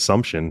co-integration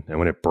assumption. And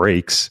when it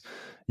breaks,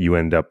 you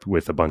end up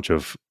with a bunch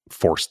of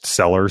forced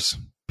sellers.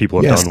 People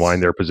have to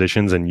unwind their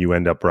positions and you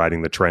end up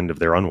riding the trend of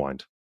their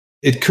unwind.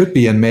 It could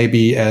be. And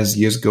maybe as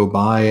years go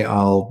by,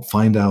 I'll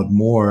find out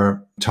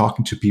more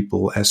talking to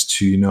people as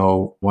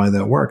to, why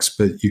that works.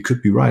 But you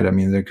could be right. I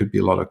mean, there could be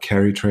a lot of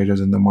carry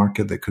traders in the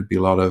market. There could be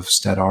a lot of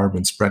stat arb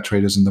and spread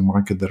traders in the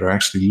market that are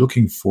actually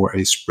looking for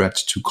a spread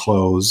to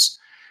close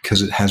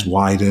because it has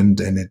widened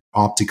and it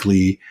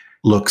optically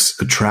looks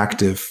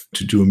attractive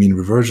to do a mean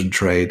reversion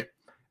trade.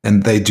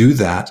 And they do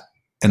that.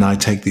 And I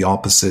take the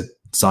opposite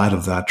side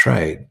of that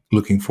trade,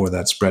 looking for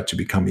that spread to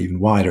become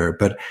even wider.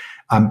 But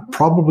I'm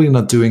probably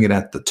not doing it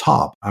at the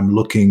top. I'm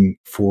looking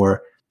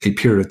for a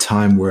period of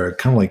time where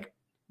kind of like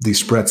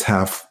these spreads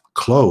have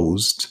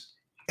closed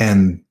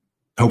and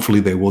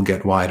hopefully they will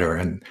get wider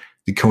and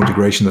the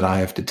co-integration that I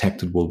have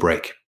detected will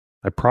break.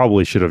 I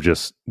probably should have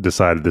just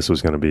decided this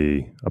was going to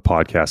be a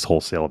podcast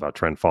wholesale about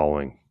trend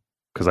following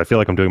because I feel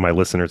like I'm doing my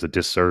listeners a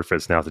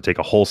disservice now to take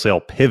a wholesale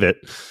pivot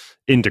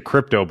into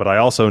crypto, but I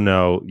also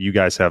know you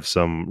guys have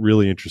some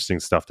really interesting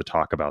stuff to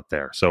talk about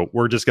there. So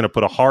we're just going to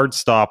put a hard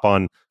stop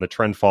on the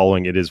trend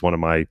following. It is one of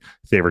my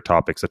favorite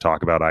topics to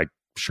talk about. I'm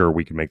sure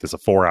we could make this a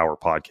 4-hour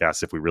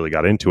podcast if we really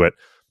got into it.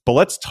 But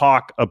let's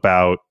talk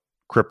about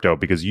crypto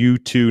because you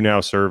two now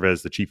serve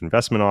as the chief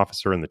investment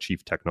officer and the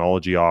chief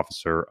technology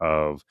officer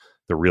of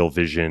the Real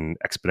Vision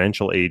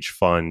Exponential Age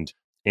Fund.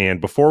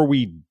 And before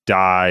we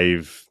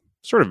dive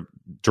sort of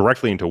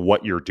directly into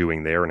what you're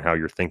doing there and how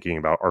you're thinking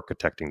about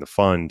architecting the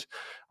fund,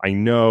 I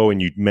know,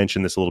 and you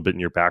mentioned this a little bit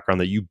in your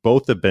background, that you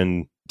both have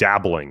been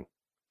dabbling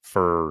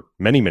for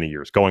many, many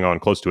years, going on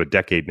close to a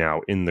decade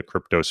now in the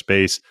crypto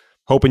space.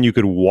 Hoping you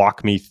could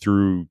walk me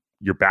through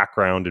your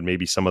background and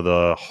maybe some of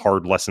the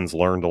hard lessons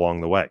learned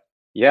along the way.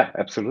 Yeah,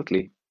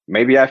 absolutely.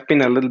 Maybe I've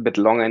been a little bit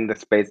longer in the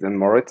space than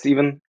Moritz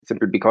even,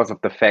 simply because of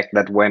the fact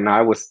that when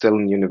I was still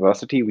in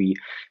university, we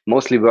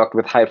mostly worked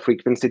with high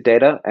frequency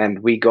data and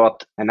we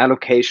got an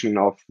allocation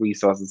of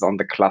resources on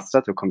the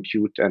cluster to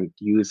compute and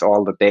use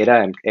all the data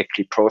and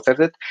actually process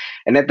it.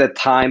 And at that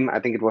time, I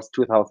think it was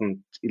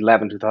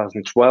 2011,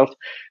 2012,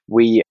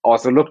 we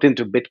also looked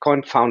into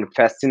Bitcoin, found it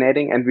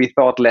fascinating, and we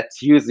thought,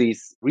 let's use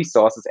these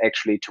resources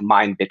actually to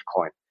mine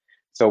Bitcoin.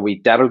 So we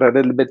dabbled a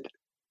little bit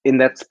in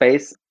that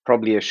space.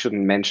 Probably I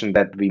shouldn't mention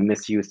that we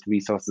misused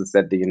resources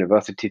at the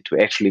university to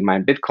actually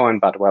mine Bitcoin,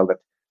 but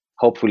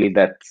hopefully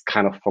that's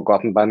kind of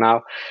forgotten by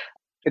now.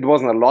 It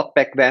wasn't a lot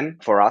back then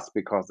for us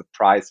because the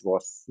price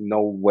was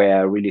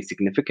nowhere really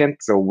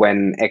significant. So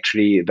when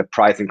actually the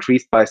price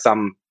increased by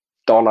some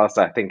dollars,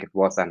 I think it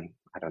was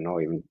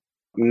even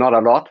not a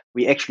lot.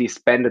 We actually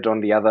spent it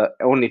on the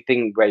only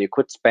thing where you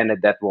could spend it,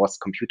 that was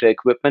computer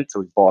equipment.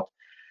 So we bought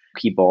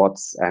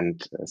keyboards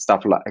and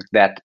stuff like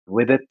that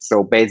with it.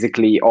 So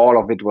basically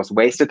all of it was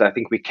wasted. I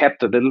think we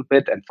kept a little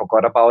bit and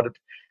forgot about it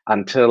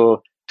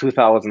until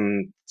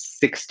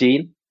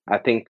 2016. I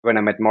think when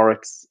I met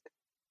Moritz,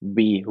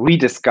 we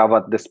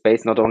rediscovered the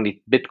space, not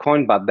only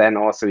Bitcoin, but then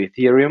also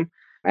Ethereum.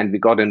 And we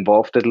got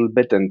involved a little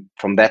bit. And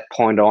from that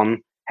point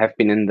on, have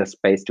been in the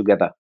space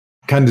together.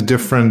 Kind of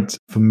different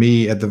for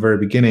me at the very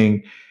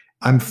beginning.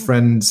 I'm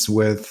friends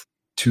with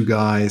two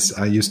guys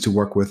I used to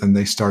work with, and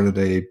they started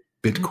a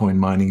Bitcoin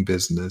mining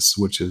business,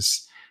 which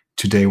is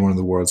today one of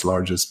the world's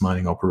largest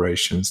mining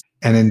operations.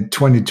 And in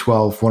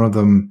 2012, one of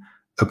them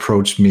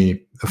approached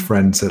me, a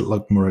friend said,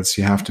 look, Moritz,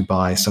 you have to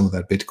buy some of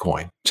that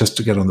Bitcoin just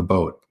to get on the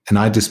boat. And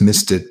I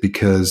dismissed it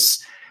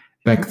because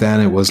back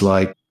then it was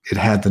like it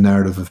had the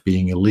narrative of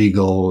being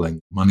illegal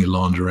and money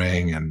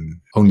laundering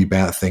and only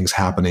bad things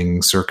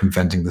happening,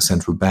 circumventing the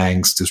central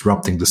banks,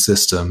 disrupting the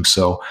system.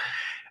 So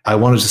I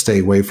wanted to stay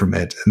away from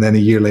it. And then a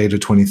year later,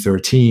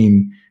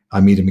 2013, I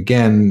meet him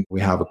again,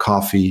 we have a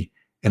coffee,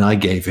 and I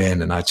gave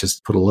in and I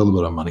just put a little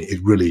bit of money,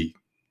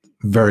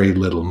 very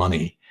little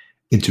money,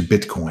 into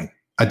Bitcoin.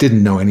 I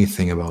didn't know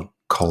anything about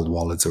cold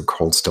wallets or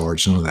cold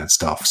storage, none of that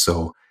stuff.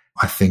 So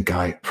I think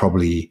I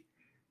probably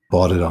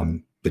bought it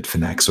on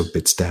Bitfinex or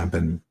Bitstamp,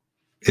 and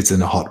it's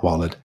in a hot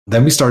wallet.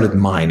 Then we started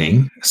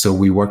mining. So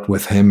we worked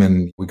with him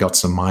and we got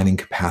some mining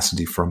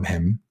capacity from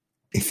him.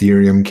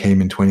 Ethereum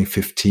came in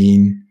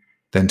 2015.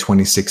 Then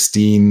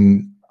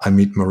 2016, I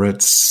meet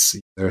Moritz.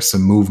 There's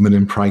some movement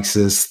in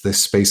prices. The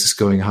space is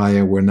going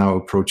higher. We're now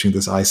approaching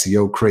this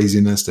ICO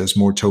craziness. There's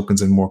more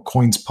tokens and more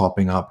coins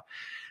popping up.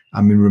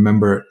 I mean,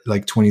 remember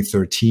like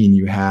 2013,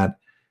 you had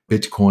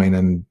Bitcoin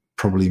and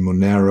probably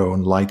Monero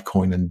and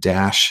Litecoin and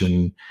Dash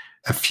and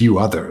a few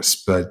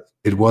others, but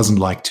it wasn't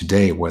like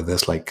today where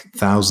there's like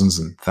thousands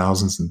and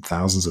thousands and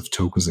thousands of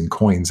tokens and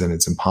coins, and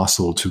it's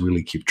impossible to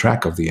really keep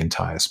track of the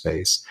entire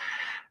space.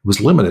 It was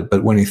limited,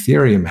 but when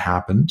Ethereum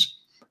happened,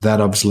 that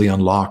obviously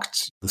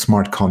unlocked the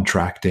smart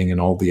contracting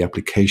and all the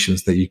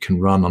applications that you can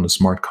run on a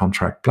smart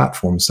contract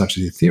platform such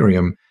as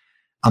Ethereum,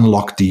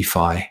 unlocked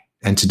DeFi.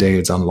 And today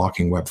it's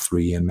unlocking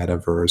Web3 and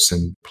Metaverse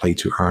and play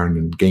to earn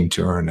and game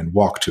to earn and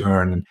walk to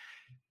earn. And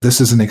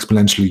this is an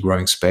exponentially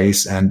growing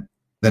space. And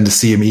then the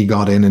CME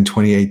got in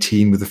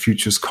 2018 with the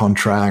futures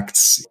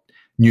contracts,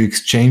 new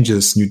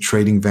exchanges, new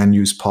trading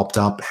venues popped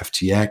up.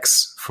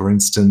 FTX, for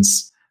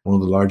instance, one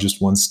of the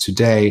largest ones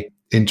today.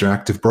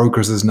 Interactive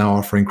Brokers is now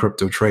offering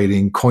crypto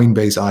trading,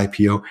 Coinbase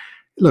IPO.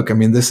 Look, I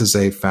mean, this is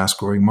a fast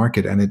growing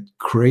market and it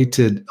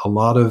created a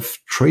lot of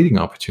trading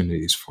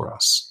opportunities for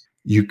us.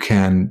 You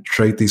can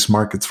trade these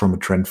markets from a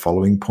trend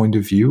following point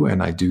of view,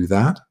 and I do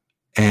that.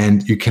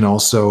 And you can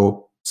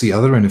also see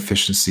other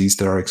inefficiencies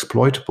that are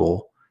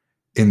exploitable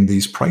in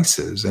these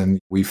prices. And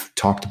we've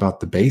talked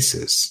about the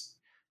basis,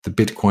 the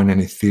Bitcoin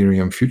and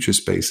Ethereum futures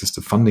basis,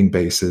 the funding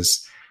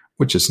basis,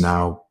 which is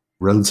now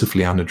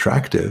relatively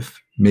unattractive.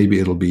 Maybe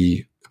it'll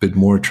be a bit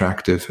more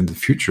attractive in the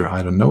future.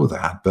 I don't know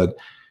that. But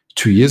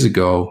 2 years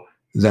ago,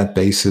 that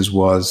basis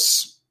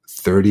was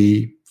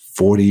 30,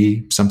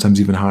 40, sometimes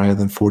even higher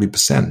than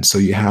 40%. So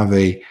you have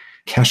a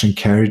cash and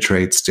carry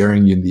trade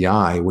staring you in the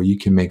eye where you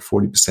can make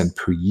 40%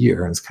 per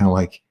year. And it's kind of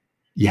like,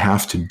 you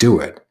have to do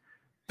it.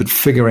 But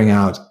figuring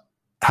out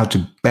how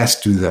to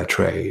best do that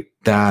trade,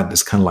 that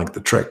is kind of like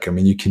the trick. I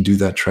mean, you can do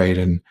that trade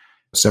in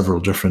several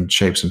different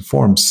shapes and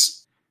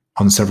forms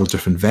on several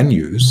different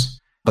venues,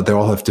 but they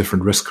all have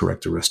different risk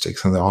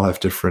characteristics and they all have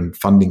different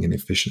funding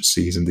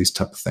inefficiencies and these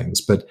type of things.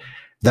 But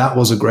that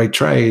was a great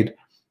trade.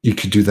 You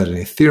could do that in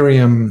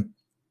Ethereum,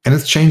 and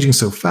it's changing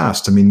so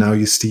fast. I mean, now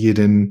you see it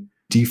in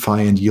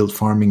DeFi and yield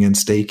farming and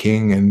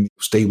staking and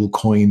stable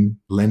coin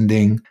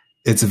lending.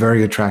 It's a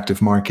very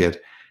attractive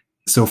market.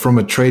 So from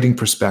a trading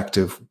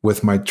perspective,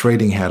 with my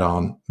trading hat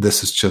on,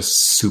 this is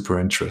just super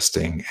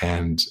interesting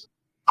and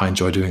I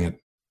enjoy doing it.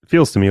 It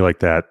feels to me like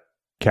that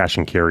cash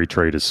and carry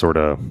trade is sort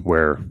of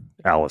where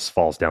Alice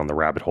falls down the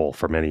rabbit hole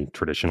for many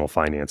traditional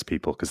finance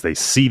people, because they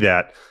see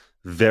that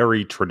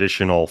very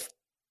traditional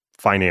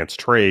finance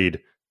trade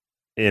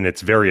and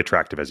it's very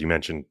attractive. As you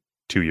mentioned,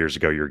 2 years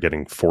ago, you're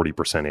getting 40%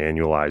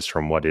 annualized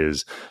from what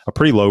is a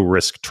pretty low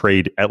risk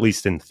trade, at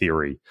least in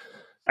theory.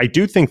 I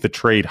do think the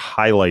trade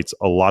highlights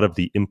a lot of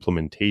the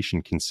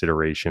implementation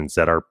considerations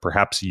that are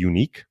perhaps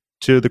unique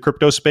to the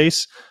crypto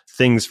space.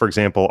 Things, for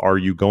example, are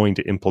you going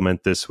to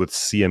implement this with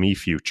CME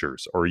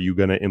futures? Or are you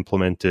going to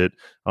implement it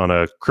on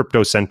a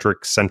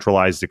crypto-centric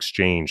centralized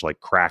exchange like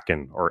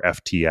Kraken or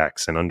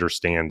FTX and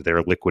understand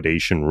their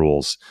liquidation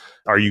rules?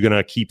 Are you going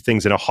to keep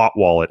things in a hot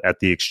wallet at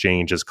the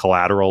exchange as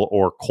collateral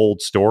or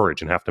cold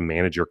storage and have to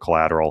manage your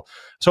collateral?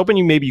 I was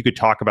hoping maybe you could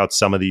talk about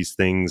some of these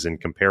things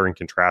and compare and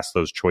contrast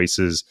those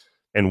choices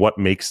and what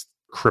makes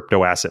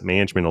crypto asset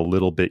management a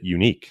little bit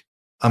unique.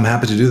 I'm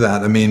happy to do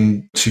that. I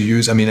mean,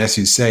 as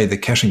you say, the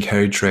cash and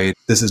carry trade,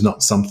 this is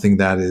not something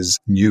that is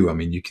new. I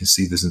mean, you can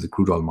see this in the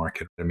crude oil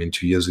market. I mean,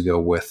 2 years ago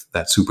with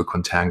that super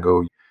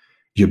contango,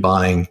 you're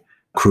buying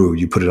crude,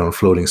 you put it on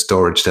floating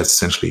storage. That's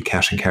essentially a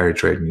cash and carry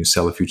trade and you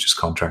sell a futures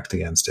contract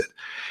against it.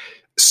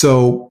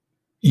 So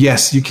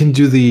yes, you can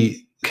do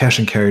the cash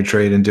and carry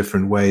trade in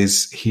different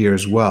ways here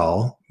as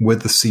well.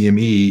 With the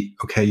CME,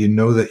 okay, you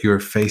know that you're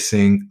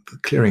facing the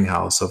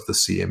clearinghouse of the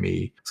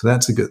CME. So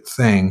that's a good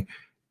thing.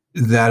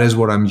 That is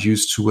what I'm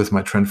used to with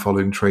my trend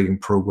following trading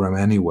program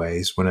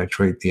anyways. When I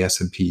trade the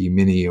S&P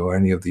mini or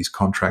any of these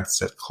contracts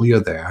that clear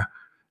there,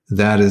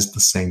 that is the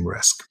same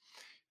risk.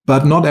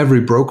 But not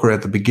every broker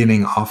at the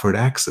beginning offered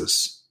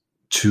access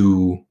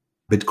to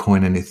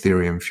Bitcoin and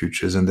Ethereum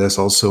futures. And there's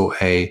also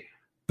a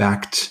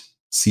backed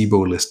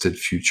SIBO listed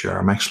future.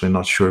 I'm actually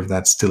not sure if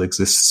that still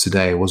exists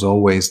today. It was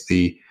always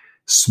the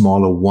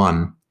smaller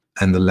one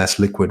and the less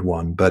liquid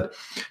one. But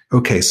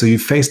okay, so you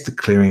face the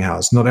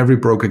clearinghouse. Not every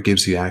broker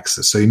gives you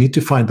access. So you need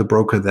to find the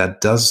broker that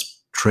does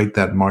trade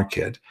that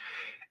market.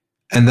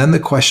 And then the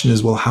question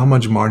is, well, how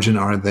much margin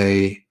are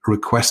they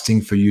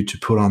requesting for you to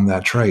put on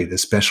that trade,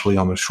 especially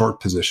on a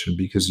short position,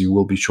 because you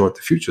will be short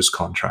the futures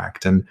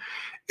contract. And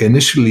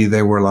initially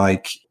they were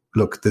like,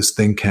 look, this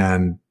thing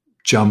can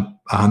jump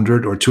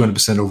 100 or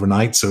 200%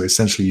 overnight. So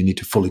essentially you need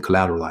to fully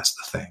collateralize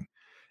the thing.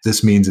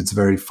 This means it's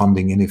very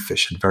funding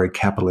inefficient, very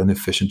capital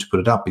inefficient to put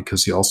it up,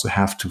 because you also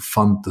have to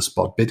fund the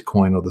spot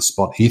Bitcoin or the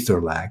spot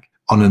Ether lag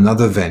on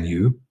another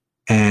venue.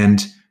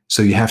 And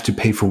So you have to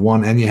pay for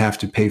one and you have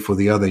to pay for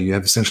the other. You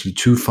have essentially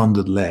two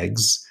funded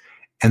legs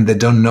and they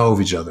don't know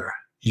of each other.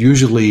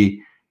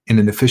 Usually in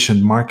an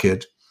efficient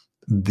market,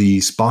 the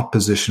spot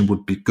position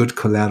would be good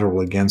collateral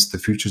against the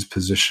futures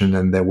position,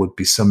 and there would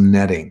be some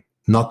netting,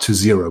 not to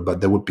zero,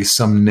 but there would be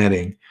some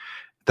netting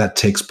that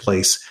takes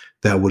place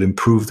that would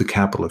improve the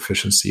capital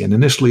efficiency. And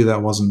initially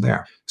that wasn't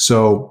there.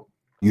 So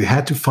you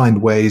had to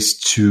find ways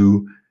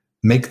to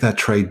make that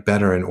trade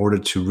better in order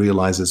to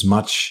realize as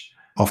much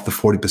of the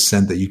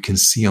 40% that you can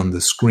see on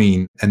the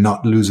screen and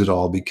not lose it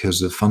all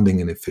because of funding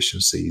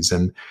inefficiencies.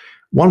 And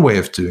one way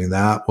of doing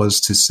that was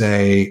to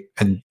say,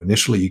 and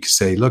initially you could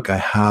say, look, I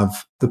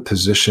have the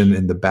position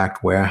in the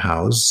backed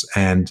warehouse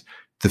and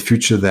the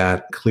future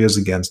that clears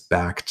against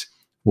backed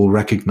will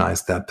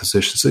recognize that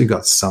position. So you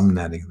got some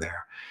netting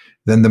there.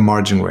 Then the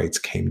margin rates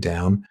came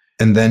down.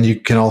 And then you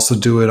can also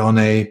do it on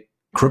a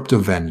crypto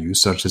venue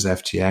such as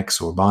FTX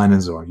or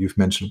Binance, or you've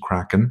mentioned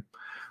Kraken.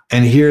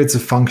 And here it's a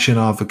function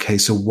of, okay,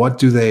 so what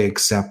do they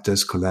accept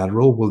as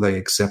collateral? Will they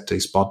accept a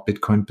spot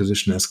Bitcoin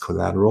position as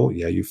collateral?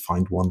 Yeah, you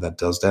find one that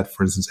does that.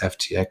 For instance,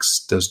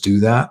 FTX does do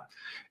that.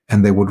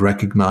 And they would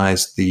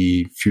recognize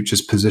the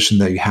futures position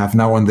that you have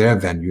now on their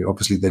venue.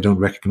 Obviously, they don't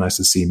recognize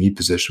the CME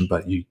position,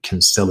 but you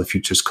can sell a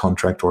futures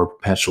contract or a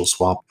perpetual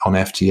swap on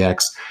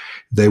FTX.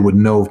 They would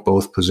know of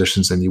both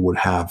positions and you would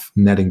have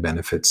netting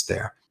benefits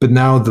there. But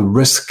now the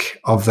risk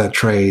of that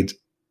trade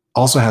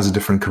also has a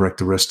different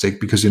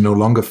characteristic because you're no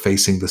longer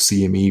facing the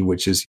CME,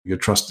 which is your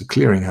trusted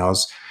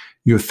clearinghouse.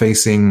 You're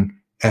facing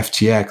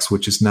FTX,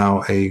 which is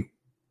now a,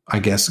 I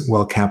guess,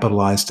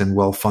 well-capitalized and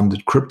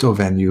well-funded crypto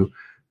venue.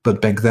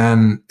 But back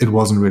then, it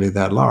wasn't really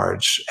that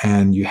large.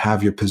 And you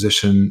have your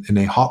position in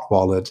a hot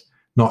wallet,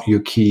 not your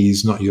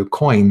keys, not your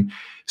coin.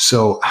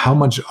 So how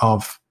much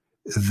of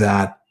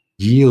that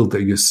yield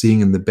that you're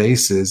seeing in the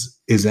basis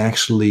is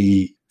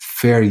actually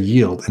fair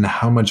yield and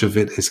how much of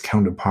it is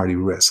counterparty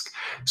risk?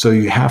 So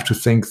you have to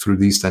think through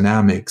these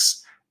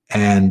dynamics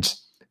and,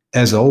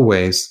 as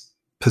always,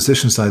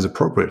 position size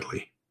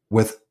appropriately.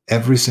 With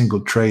every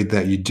single trade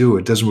that you do,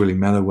 it doesn't really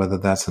matter whether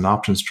that's an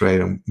options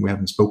trade, and we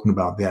haven't spoken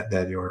about that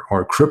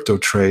or a crypto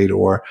trade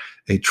or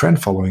a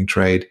trend following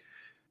trade.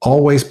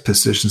 Always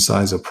position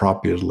size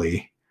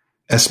appropriately,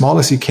 as small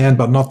as you can,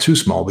 but not too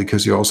small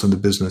because you're also in the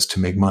business to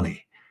make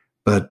money.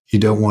 But you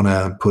don't want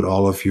to put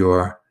all of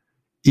your,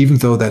 even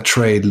though that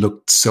trade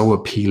looked so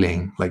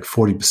appealing, like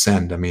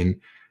 40%, I mean,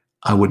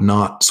 I would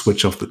not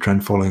switch off the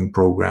trend following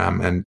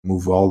program and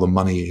move all the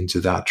money into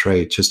that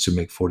trade just to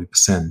make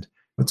 40%.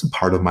 It's a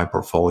part of my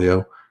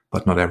portfolio,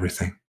 but not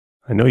everything.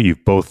 I know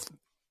you've both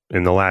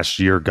in the last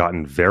year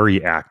gotten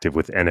very active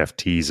with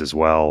NFTs as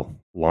well,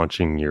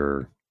 launching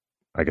your,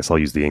 I guess I'll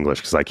use the English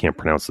because I can't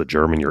pronounce the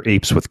German, your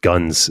Apes with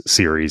Guns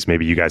series.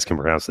 Maybe you guys can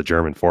pronounce the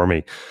German for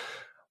me.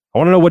 I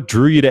want to know what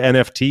drew you to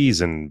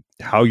NFTs and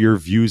how your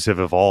views have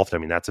evolved. I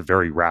mean, that's a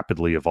very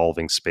rapidly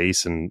evolving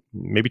space, and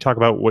maybe talk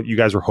about what you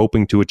guys are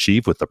hoping to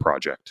achieve with the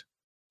project.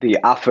 The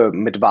Affe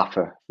mit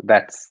Waffe,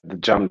 that's the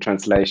German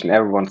translation.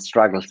 Everyone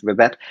struggles with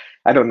that.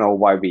 I don't know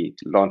why we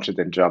launched it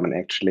in German,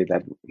 actually.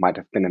 That might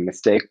have been a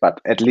mistake, but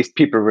at least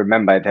people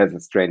remember it has a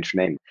strange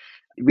name.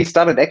 We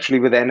started actually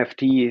with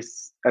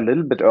NFTs a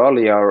little bit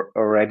earlier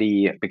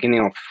already,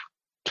 beginning of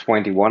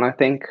 21, I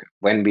think,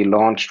 when we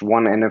launched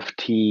one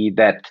NFT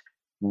that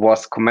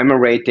was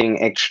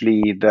commemorating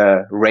actually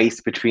the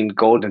race between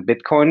gold and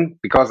Bitcoin,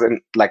 because at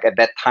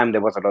that time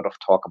there was a lot of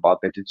talk about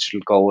the digital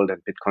gold and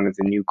Bitcoin is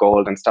the new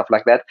gold and stuff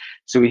like that.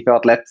 So we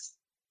thought, let's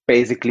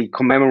basically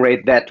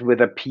commemorate that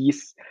with a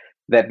piece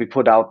that we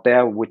put out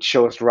there, which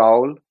shows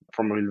Raul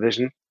from Real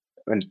Vision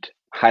and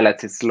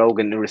highlights his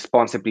slogan,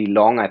 irresponsibly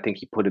long. I think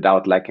he put it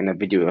out like in a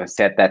video. I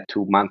said that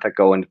 2 months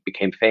ago and it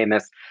became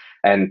famous.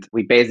 And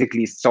we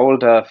basically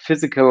sold a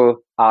physical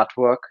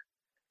artwork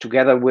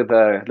together with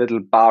a little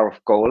bar of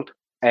gold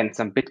and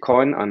some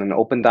Bitcoin on an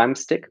open dime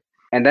stick.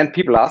 And then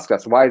people ask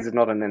us, why is it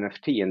not an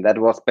NFT? And that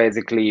was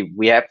basically,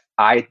 we have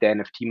eyed the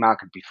NFT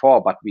market before,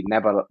 but we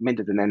never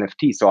minted an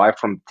NFT. So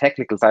from the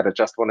technical side, I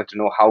just wanted to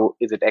know, how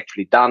is it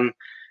actually done?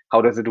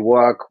 How does it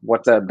work?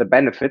 What are the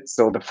benefits?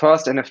 So the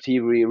first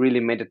NFT, we really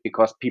made it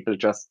because people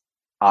just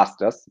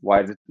asked us,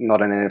 why is it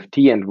not an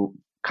NFT? And we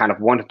kind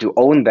of wanted to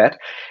own that.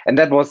 And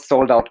that was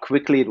sold out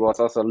quickly. It was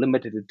also a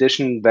limited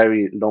edition,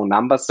 very low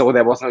numbers. So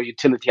there was no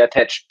utility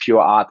attached, pure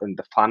art and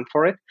the fun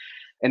for it.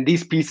 And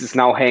these pieces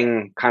now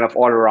hang kind of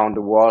all around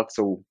the world.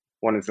 So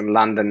one is in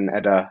London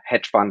at a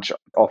hedge fund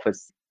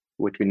office,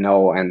 which we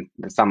know, and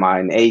some are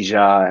in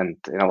Asia and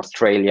in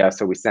Australia.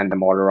 So we send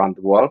them all around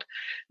the world.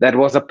 That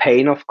was a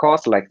pain, of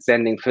course, like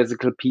sending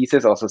physical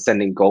pieces, also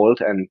sending gold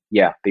and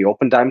the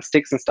open dime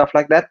sticks and stuff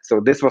like that.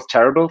 So this was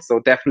terrible. So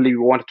definitely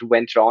we wanted to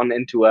venture on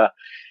into a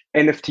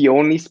NFT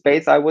only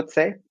space, I would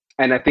say.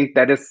 And I think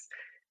that is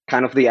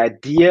kind of the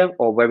idea,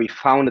 or where we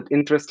found it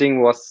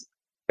interesting was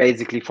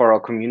basically for our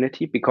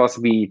community, because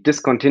we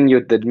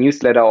discontinued the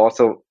newsletter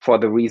also for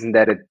the reason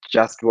that it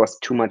just was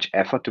too much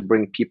effort to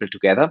bring people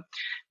together.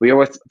 We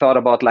always thought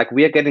about, like,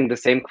 we are getting the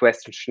same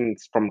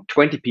questions from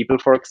 20 people,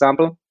 for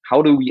example.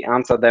 How do we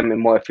answer them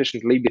more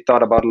efficiently? We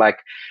thought about, like,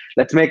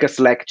 let's make a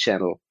Slack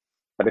channel.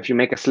 But if you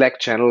make a Slack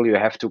channel, you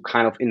have to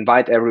kind of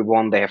invite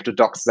everyone. They have to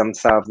dox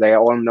themselves. They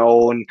are all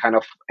known. Kind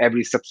of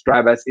every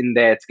subscriber is in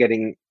there. It's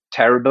getting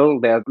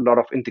terrible. There are a lot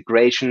of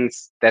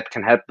integrations that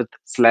can help with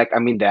Slack. I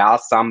mean, there are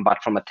some,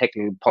 but from a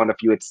technical point of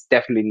view, it's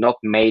definitely not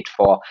made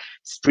for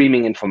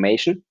streaming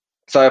information.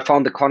 So I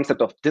found the concept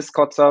of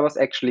Discord servers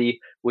actually,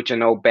 which I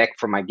know back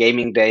from my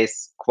gaming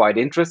days, quite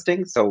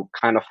interesting. So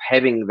kind of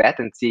having that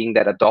and seeing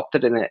that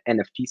adopted in an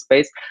NFT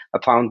space, I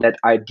found that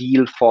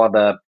ideal for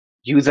the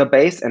user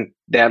base. And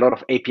there are a lot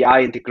of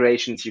API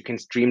integrations. You can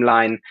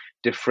streamline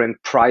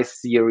different price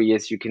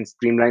series. You can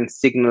streamline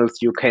signals.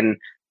 You can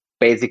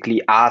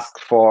basically ask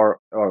for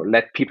or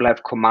let people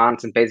have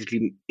commands and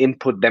basically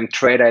input them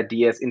trade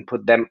ideas,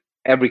 input them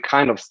every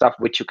kind of stuff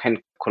which you can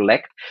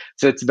collect.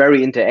 So it's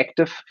very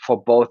interactive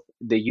for both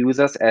the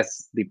users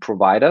as the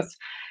providers.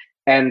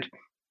 And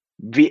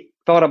we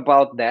thought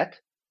about that.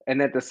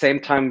 And at the same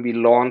time, we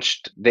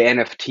launched the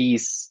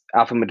NFTs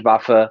Affe mit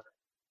Waffe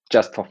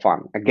just for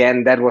fun.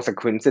 Again, that was a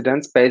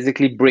coincidence,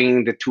 basically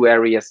bringing the two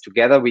areas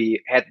together.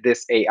 We had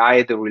this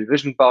AI, the Real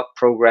Vision bot,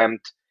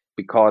 programmed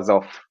because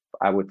of,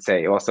 I would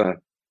say, also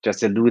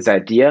just a loose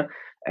idea.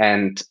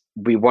 And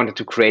we wanted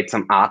to create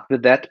some art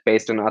with that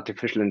based on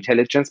artificial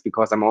intelligence,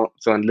 because I'm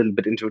also a little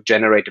bit into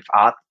generative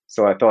art.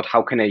 So I thought,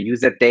 how can I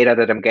use that data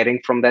that I'm getting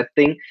from that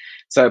thing?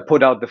 So I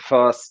put out the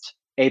first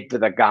ape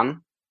with a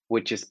gun,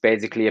 which is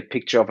basically a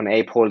picture of an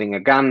ape holding a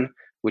gun,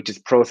 which is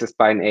processed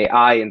by an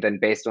AI. And then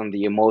based on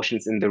the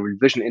emotions in the Real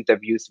Vision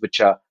interviews,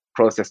 which are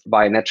processed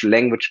by natural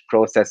language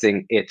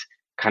processing, it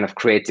kind of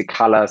creates the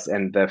colors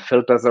and the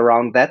filters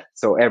around that.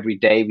 So every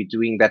day we're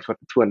doing that for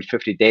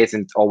 250 days,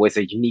 and it's always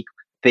a unique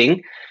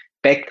thing.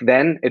 Back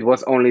then, it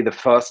was only the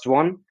first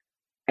one,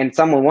 and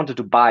someone wanted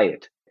to buy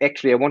it.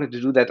 Actually, I wanted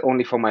to do that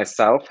only for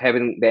myself,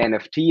 having the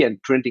NFT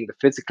and printing the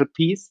physical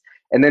piece.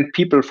 And then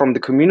people from the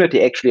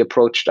community actually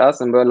approached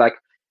us and were like,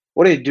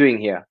 what are you doing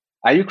here?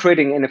 Are you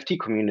creating an NFT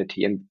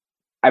community? And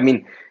I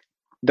mean,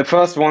 the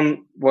first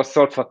one was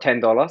sold for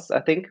 $10,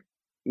 I think.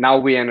 Now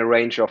we're in a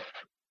range of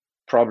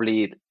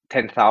probably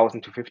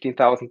 $10,000 to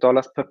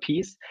 $15,000 per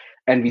piece.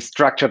 And we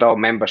structured our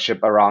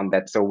membership around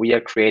that. So we are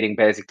creating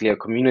basically a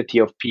community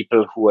of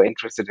people who are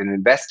interested in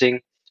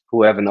investing,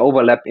 who have an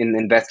overlap in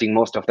investing.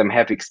 Most of them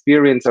have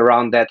experience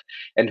around that,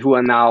 and who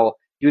are now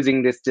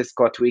using this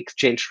Discord to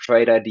exchange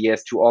trade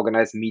ideas, to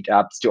organize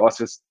meetups, to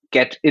also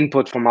get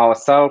input from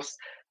ourselves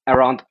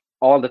around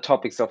all the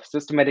topics of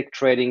systematic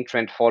trading,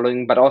 trend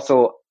following, but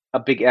also a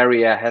big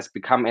area has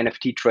become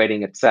NFT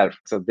trading itself.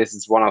 So this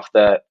is one of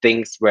the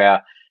things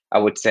where I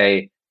would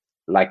say,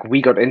 like,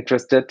 we got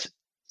interested.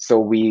 So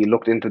we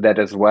looked into that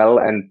as well.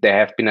 And there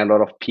have been a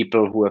lot of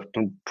people who have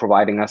been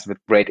providing us with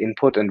great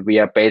input. And we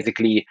are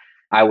basically,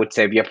 I would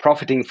say, we are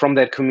profiting from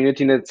that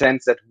community in the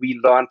sense that we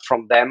learned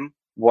from them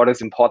what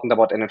is important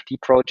about NFT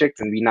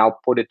projects. And we now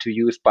put it to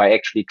use by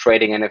actually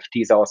trading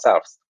NFTs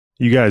ourselves.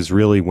 You guys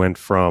really went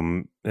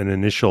from an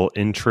initial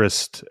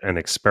interest and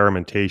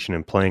experimentation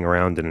and playing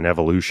around in an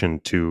evolution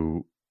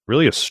to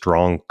really a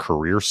strong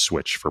career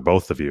switch for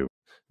both of you.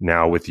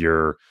 Now with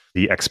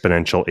the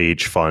Exponential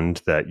Age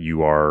Fund that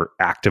you are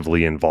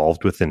actively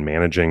involved with in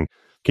managing.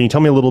 Can you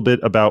tell me a little bit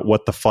about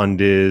what the fund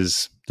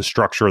is, the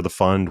structure of the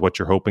fund, what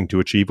you're hoping to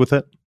achieve with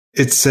it?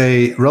 It's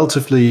a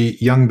relatively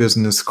young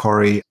business,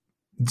 Corey.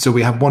 So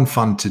we have one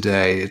fund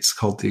today. It's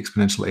called the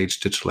Exponential Age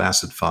Digital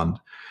Asset Fund.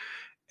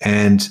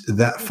 And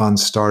that fund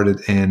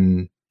started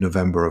in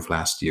November of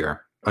last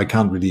year. I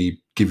can't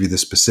really give you the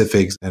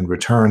specifics and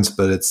returns,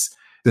 but it's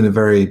been a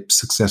very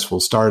successful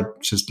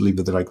start. Just leave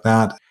it like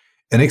that.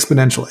 And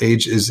Exponential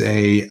Age is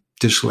a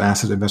digital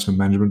asset investment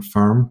management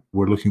firm.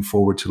 We're looking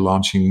forward to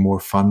launching more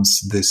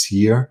funds this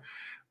year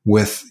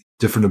with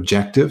different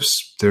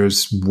objectives.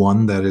 There's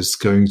one that is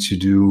going to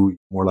do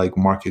more like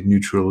market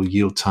neutral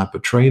yield type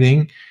of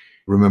trading.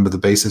 Remember the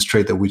basis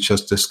trade that we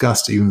just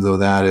discussed, even though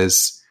that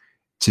is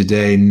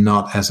today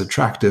not as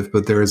attractive,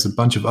 but there is a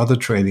bunch of other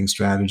trading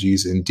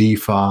strategies in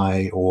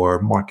DeFi or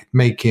market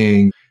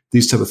making,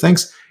 these type of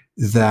things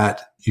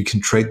that you can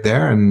trade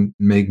there and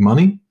make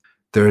money.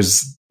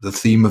 There's the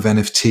theme of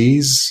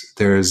NFTs,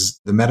 there's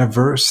the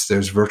metaverse,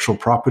 there's virtual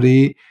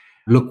property.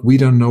 Look, we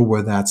don't know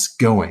where that's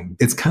going.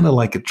 It's kind of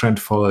like a trend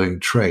following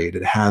trade.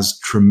 It has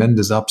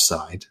tremendous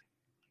upside.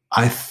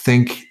 I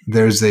think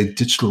there's a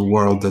digital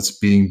world that's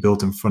being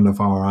built in front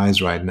of our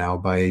eyes right now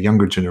by a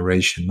younger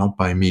generation, not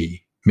by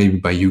me, maybe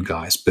by you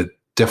guys, but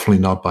definitely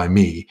not by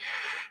me.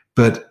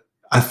 But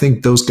I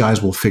think those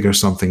guys will figure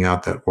something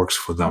out that works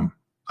for them.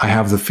 I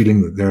have the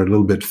feeling that they're a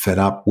little bit fed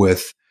up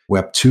with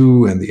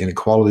Web2 and the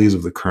inequalities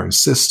of the current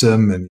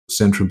system and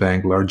central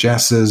bank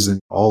largesses and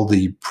all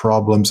the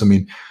problems. I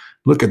mean,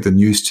 look at the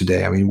news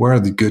today. I mean, where are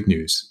the good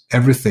news?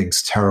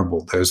 Everything's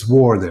terrible. There's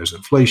war, there's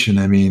inflation.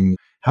 I mean,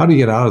 how do you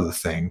get out of the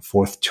thing?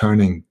 Fourth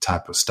turning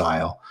type of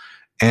style.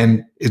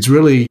 And it's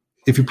really,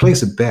 if you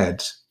place a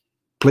bet,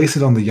 place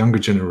it on the younger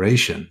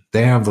generation.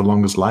 They have the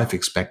longest life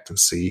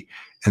expectancy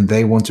and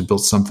they want to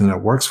build something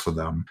that works for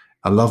them.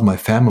 I love my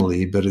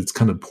family, but it's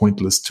kind of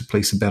pointless to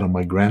place a bet on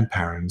my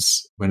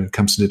grandparents when it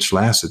comes to digital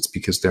assets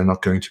because they're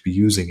not going to be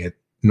using it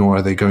nor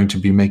are they going to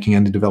be making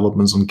any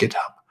developments on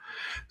GitHub.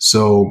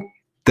 So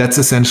that's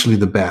essentially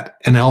the bet.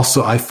 And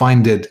also, I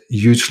find it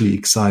hugely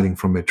exciting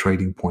from a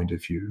trading point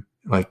of view.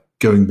 Like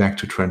going back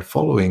to trend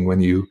following, when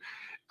you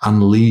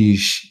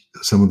unleash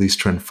some of these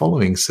trend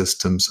following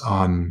systems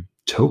on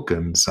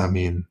tokens, I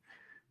mean,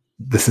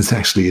 this is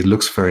actually, it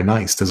looks very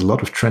nice. There's a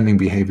lot of trending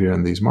behavior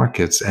in these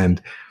markets.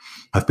 And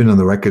I've been on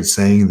the record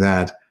saying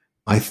that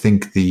I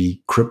think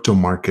the crypto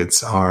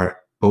markets are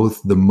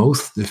both the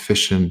most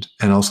efficient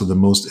and also the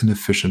most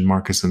inefficient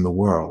markets in the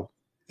world.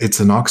 It's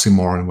an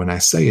oxymoron when I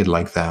say it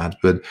like that,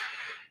 but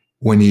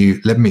when you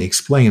let me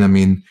explain, I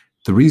mean,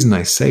 the reason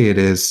I say it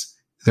is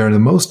they're the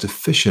most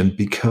efficient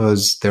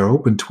because they're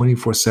open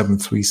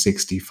 24/7,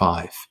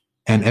 365,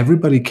 and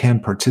everybody can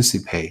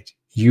participate.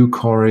 You,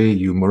 Corey,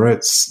 you,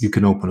 Moritz, you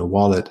can open a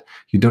wallet.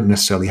 You don't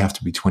necessarily have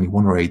to be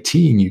 21 or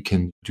 18. You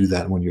can do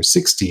that when you're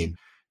 16.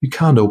 You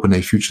can't open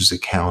a futures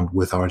account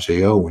with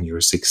RJO when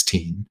you're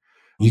 16.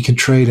 You can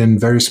trade in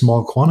very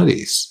small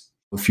quantities,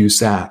 a few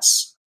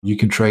sats. You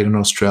can trade in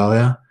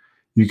Australia.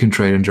 You can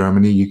trade in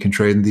Germany. You can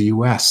trade in the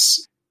US.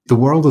 The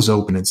world is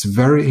open. It's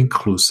very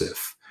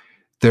inclusive.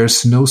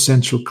 There's no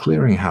central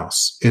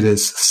clearinghouse. It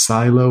is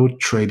siloed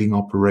trading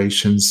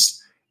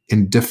operations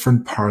in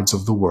different parts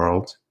of the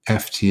world.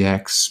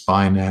 FTX,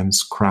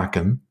 Binance,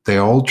 Kraken, they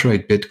all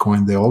trade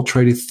Bitcoin, they all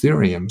trade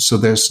Ethereum. So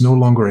there's no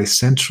longer a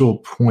central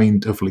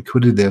point of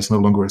liquidity. There's no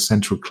longer a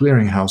central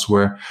clearinghouse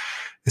where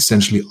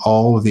essentially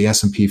all of the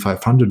S&P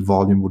 500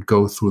 volume would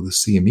go through the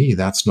CME.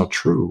 That's not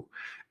true.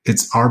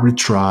 It's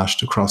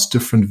arbitraged across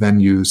different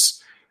venues,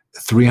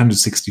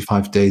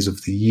 365 days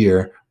of the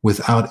year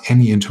without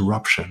any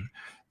interruption.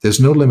 There's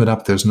no limit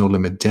up, there's no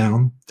limit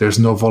down. There's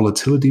no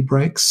volatility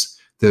breaks.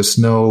 There's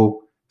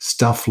no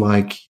stuff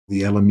like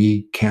the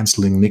LME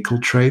canceling nickel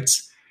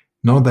trades.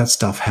 None of that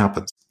stuff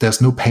happens.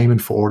 There's no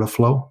payment for order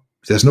flow.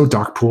 There's no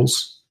dark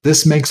pools.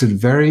 This makes it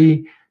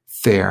very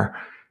fair,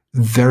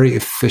 very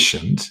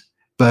efficient,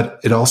 but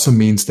it also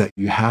means that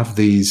you have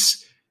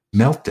these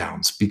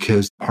meltdowns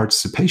because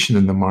participation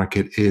in the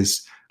market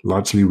is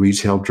largely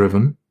retail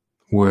driven,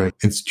 where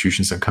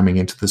institutions are coming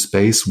into the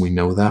space. We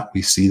know that,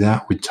 we see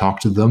that, we talk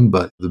to them,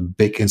 but the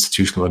big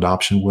institutional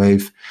adoption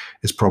wave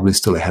is probably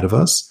still ahead of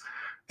us.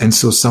 And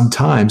so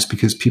sometimes,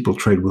 because people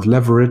trade with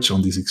leverage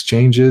on these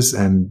exchanges,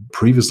 and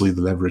previously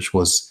the leverage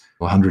was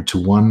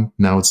 100-1,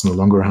 now it's no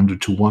longer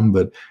 100-1,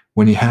 but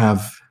when you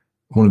have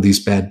one of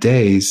these bad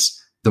days,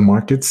 the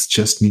markets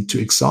just need to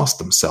exhaust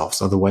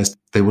themselves. Otherwise,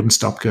 they wouldn't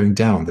stop going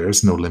down. There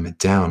is no limit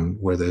down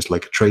where there's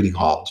like a trading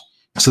halt.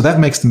 So that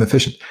makes them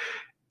efficient.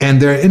 And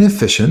they're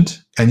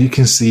inefficient, and you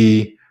can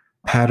see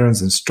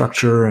patterns and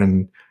structure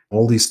and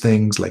all these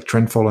things like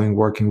trend following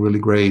working really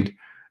great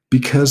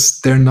because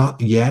they're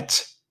not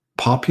yet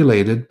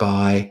populated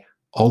by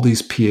all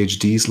these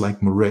PhDs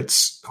like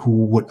Moritz,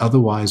 who would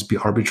otherwise be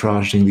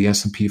arbitraging the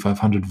S&P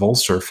 500 vol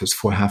surface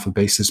for half a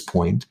basis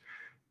point.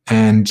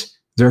 And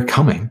they're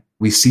coming.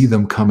 We see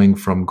them coming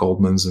from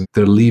Goldman's, and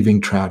they're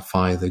leaving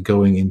TradFi. They're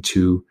going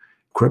into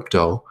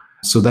crypto.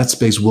 So that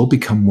space will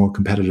become more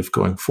competitive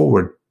going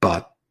forward.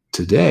 But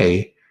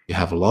today, you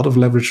have a lot of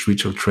leveraged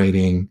retail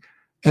trading,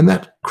 and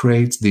that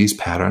creates these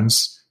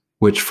patterns,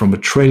 which from a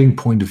trading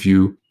point of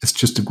view, is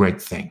just a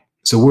great thing.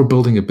 So we're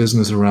building a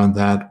business around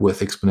that with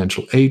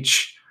Exponential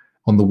H.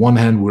 On the one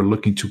hand, we're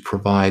looking to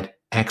provide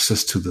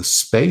access to the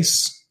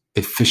space,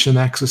 efficient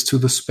access to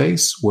the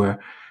space, where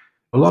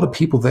a lot of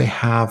people, they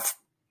have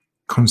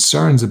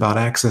concerns about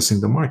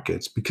accessing the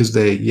markets because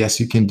yes,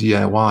 you can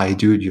DIY,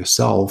 do it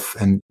yourself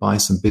and buy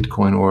some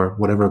Bitcoin or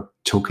whatever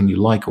token you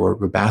like or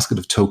a basket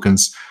of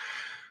tokens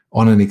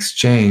on an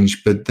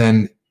exchange. But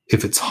then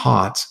if it's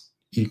hot,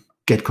 you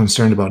get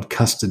concerned about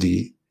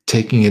custody.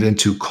 Taking it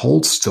into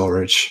cold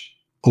storage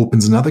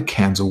opens another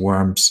cans of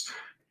worms.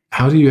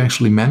 How do you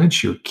actually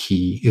manage your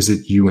key? Is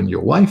it you and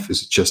your wife?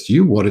 Is it just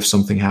you? What if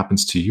something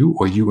happens to you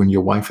or you and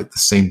your wife at the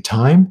same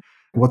time?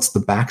 What's the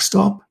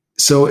backstop?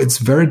 So it's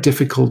very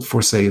difficult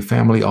for, say, a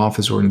family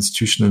office or an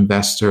institutional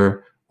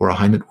investor or a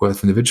high net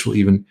worth individual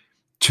even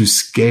to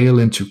scale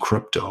into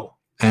crypto.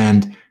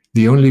 And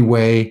the only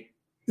way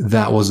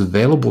that was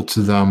available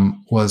to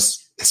them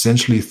was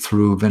essentially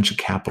through venture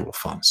capital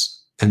funds.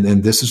 And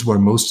this is where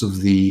most of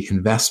the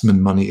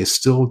investment money is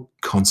still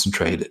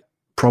concentrated.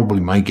 Probably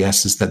my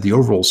guess is that the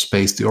overall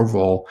space, the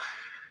overall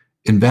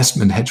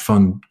investment hedge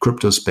fund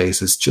crypto space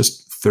is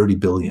just 30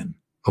 billion,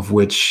 of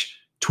which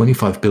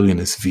 25 billion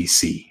is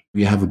VC.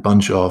 We have a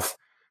bunch of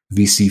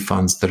VC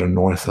funds that are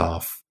north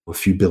of a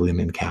few billion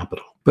in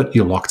capital. But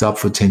you're locked up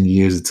for 10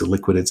 years. It's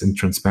illiquid. It's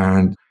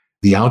intransparent.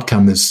 The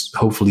outcome is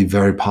hopefully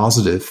very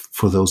positive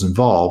for those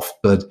involved.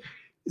 But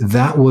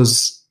that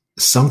was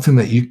something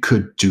that you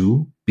could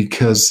do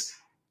because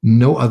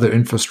no other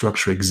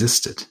infrastructure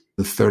existed.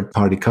 The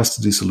third-party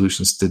custody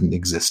solutions didn't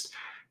exist.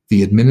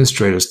 The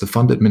administrators, the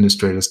fund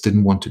administrators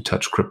didn't want to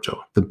touch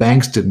crypto. The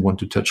banks didn't want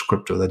to touch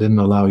crypto. They didn't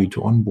allow you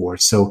to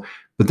onboard.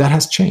 But that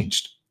has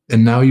changed.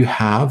 And now you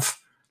have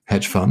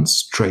hedge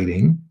funds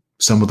trading,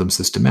 some of them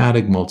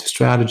systematic,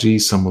 multi-strategy,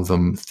 some of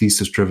them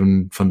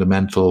thesis-driven,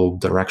 fundamental,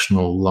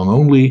 directional,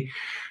 long-only.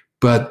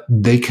 but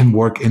they can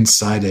work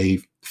inside a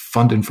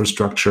fund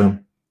infrastructure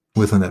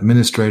with an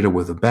administrator,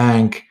 with a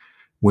bank,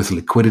 with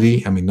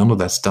liquidity. I mean, none of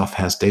that stuff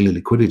has daily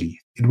liquidity.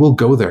 It will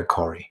go there,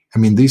 Corey. I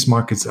mean, these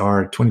markets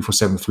are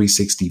 24/7,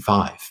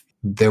 365.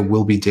 There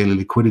will be daily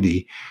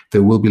liquidity.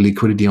 There will be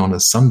liquidity on a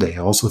Sunday.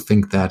 I also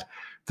think that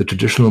the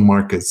traditional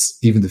markets,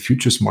 even the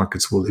futures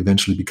markets, will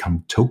eventually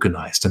become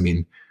tokenized. I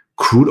mean,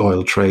 crude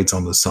oil trades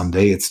on the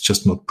Sunday. It's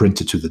just not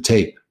printed to the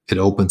tape. It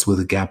opens with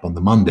a gap on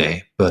the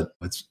Monday, but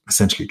it's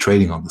essentially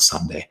trading on the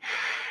Sunday.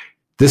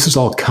 This is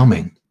all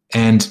coming.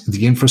 And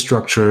the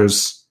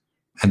infrastructures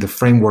and the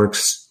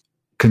frameworks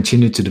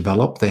continue to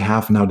develop. They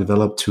have now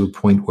developed to a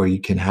point where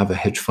you can have a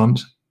hedge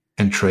fund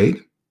and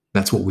trade.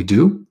 That's what we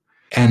do.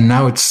 And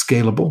now it's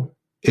scalable.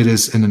 It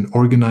is in an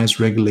organized,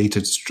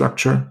 regulated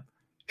structure.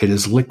 It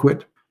is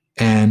liquid.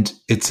 And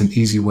it's an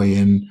easy way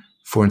in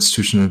for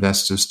institutional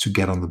investors to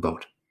get on the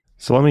boat.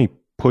 So let me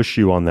push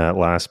you on that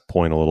last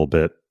point a little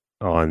bit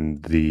on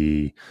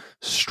the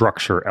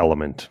structure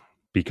element,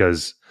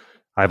 because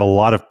I have a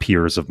lot of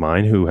peers of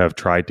mine who have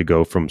tried to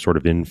go from sort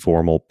of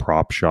informal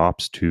prop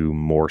shops to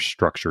more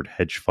structured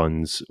hedge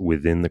funds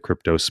within the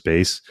crypto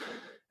space.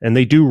 And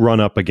they do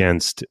run up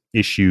against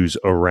issues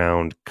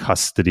around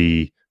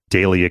custody,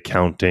 daily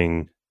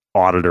accounting,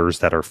 auditors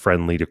that are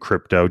friendly to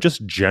crypto,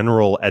 just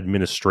general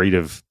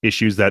administrative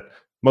issues that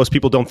most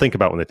people don't think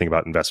about when they think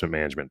about investment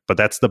management. But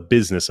that's the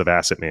business of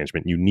asset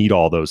management. You need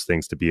all those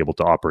things to be able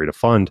to operate a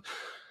fund.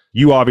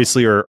 You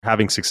obviously are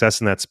having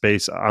success in that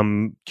space.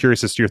 I'm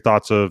curious as to your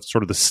thoughts of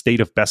sort of the state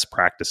of best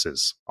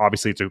practices.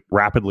 Obviously, it's a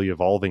rapidly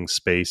evolving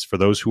space. For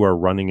those who are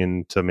running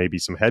into maybe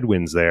some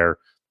headwinds there,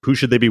 who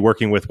should they be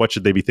working with? What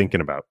should they be thinking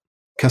about?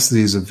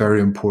 Custody is a very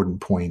important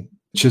point.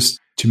 Just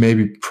to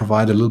maybe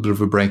provide a little bit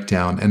of a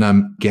breakdown, and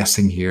I'm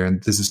guessing here,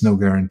 and this is no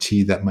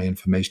guarantee that my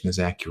information is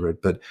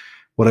accurate, but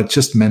what I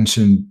just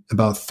mentioned,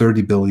 about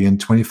 30 billion,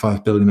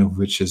 25 billion of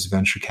which is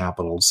venture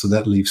capital. So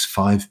that leaves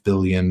 5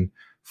 billion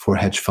for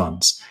hedge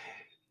funds.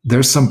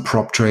 There's some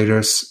prop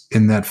traders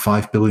in that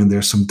 5 billion.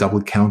 There's some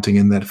double counting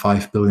in that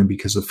 5 billion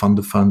because of fund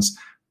of funds.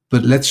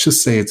 But let's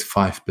just say it's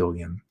 5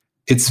 billion.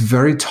 It's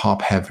very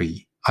top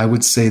heavy. I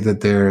would say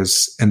that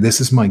there's, and this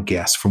is my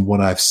guess from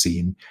what I've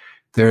seen,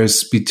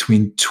 there's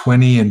between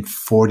 20 and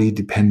 40,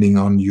 depending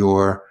on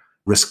your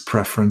risk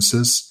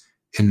preferences,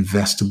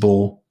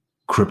 investable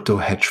crypto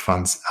hedge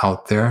funds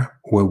out there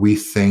where we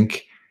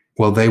think,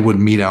 well, they would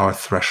meet our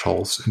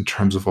thresholds in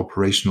terms of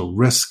operational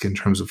risk, in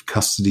terms of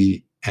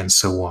custody, and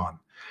so on.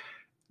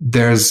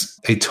 There's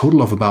a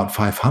total of about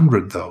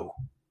 500, though.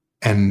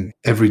 And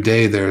every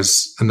day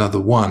there's another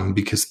one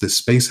because the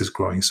space is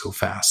growing so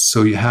fast.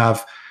 So you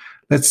have,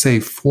 let's say,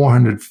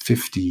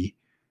 450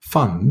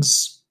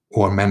 funds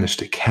or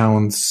managed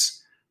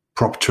accounts,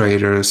 prop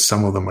traders.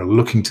 Some of them are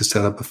looking to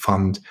set up a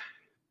fund,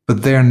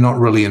 but they're not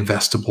really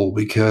investable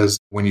because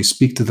when you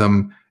speak to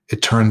them,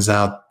 it turns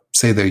out,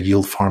 say they're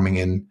yield farming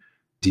in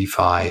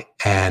DeFi,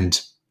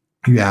 and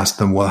you ask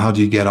them, well, how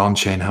do you get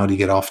on-chain? How do you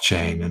get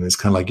off-chain? And it's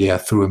kind of like, yeah,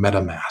 through a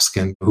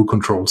MetaMask. And who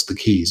controls the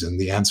keys? And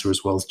the answer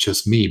is, well, it's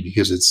just me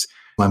because it's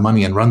my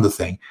money and run the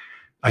thing.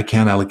 I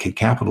can't allocate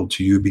capital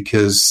to you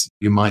because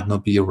you might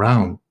not be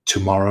around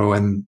tomorrow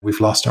and we've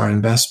lost our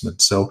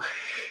investment. So,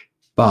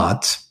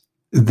 but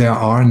there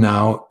are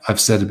now, I've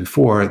said it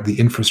before, the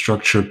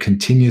infrastructure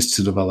continues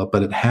to develop,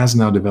 but it has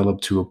now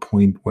developed to a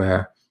point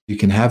where you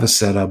can have a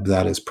setup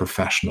that is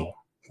professional,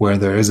 where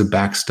there is a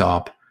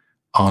backstop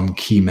on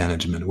key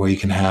management, where you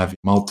can have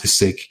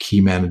multi-sig key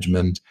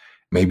management.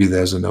 Maybe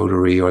there's a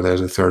notary or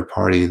there's a third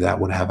party that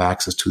would have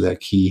access to that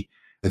key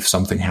if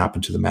something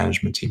happened to the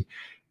management team.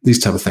 These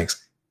type of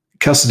things.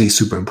 Custody is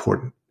super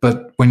important.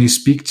 But when you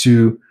speak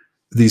to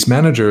these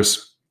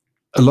managers,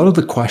 a lot of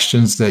the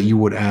questions that you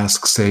would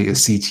ask, say, a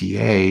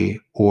CTA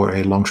or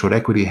a long-short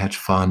equity hedge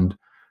fund,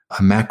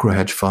 a macro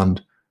hedge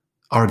fund,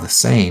 are the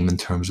same in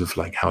terms of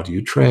like, how do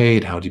you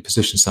trade? How do you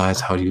position size?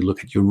 How do you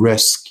look at your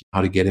risk? How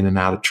to get in and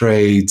out of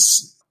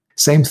trades?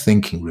 Same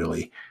thinking,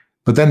 really.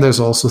 But then there's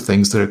also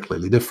things that are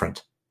clearly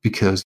different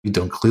because you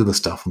don't clear the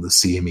stuff on the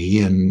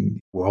CME, and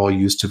we're all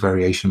used to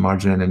variation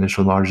margin and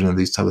initial margin and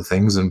these type of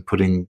things and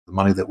putting the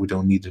money that we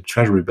don't need in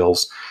treasury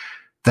bills.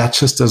 That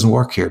just doesn't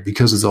work here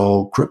because it's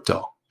all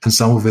crypto. And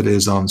some of it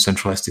is on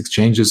centralized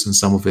exchanges and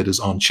some of it is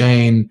on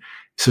chain.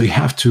 So you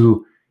have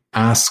to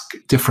ask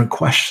different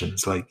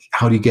questions, like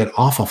how do you get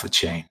off of a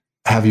chain?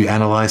 Have you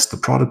analyzed the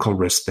protocol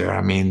risk there?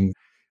 I mean,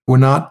 we're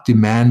not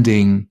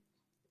demanding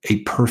a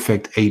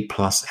perfect A+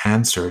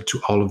 answer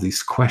to all of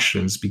these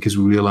questions because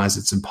we realize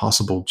it's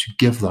impossible to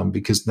give them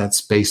because that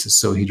space is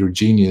so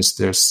heterogeneous.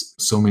 There's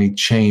so many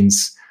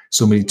chains,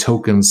 so many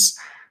tokens,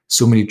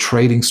 so many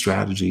trading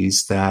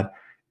strategies that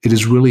it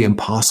is really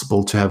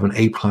impossible to have an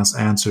A+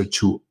 answer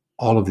to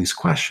all of these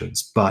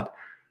questions. But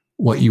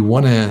what you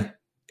want to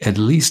at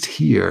least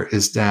hear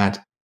is that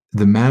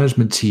the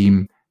management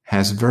team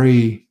has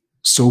very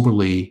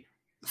soberly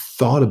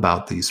thought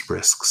about these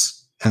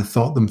risks and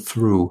thought them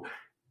through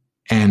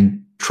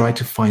and try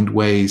to find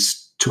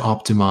ways to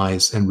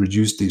optimize and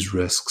reduce these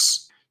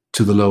risks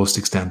to the lowest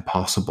extent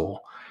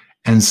possible.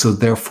 And so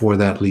therefore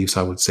that leaves,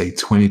 I would say,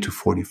 20 to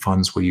 40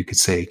 funds where you could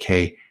say,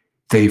 okay,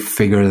 they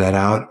figure that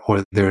out,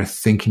 or they're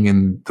thinking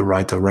in the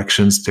right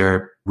directions.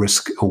 They're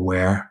risk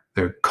aware.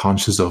 They're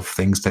conscious of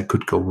things that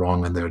could go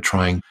wrong, and they're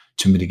trying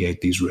to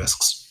mitigate these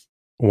risks.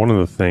 One of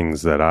the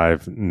things that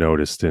I've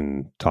noticed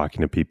in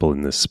talking to people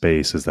in this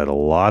space is that a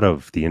lot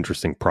of the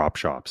interesting prop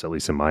shops, at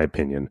least in my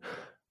opinion,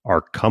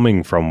 are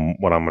coming from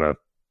what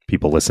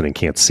people listening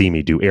can't see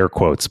me do air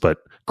quotes, but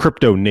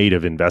crypto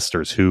native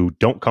investors who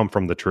don't come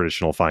from the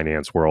traditional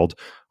finance world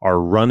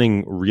are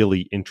running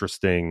really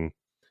interesting,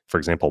 for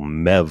example,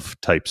 MEV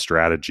type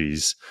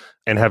strategies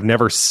and have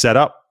never set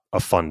up a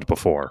fund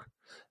before.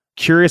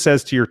 Curious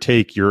as to your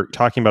take, you're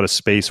talking about a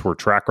space where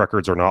track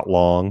records are not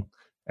long,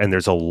 and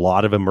there's a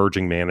lot of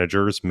emerging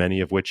managers,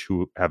 many of which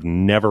who have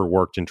never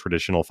worked in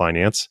traditional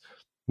finance.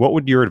 What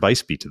would your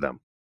advice be to them?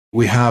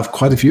 We have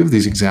quite a few of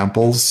these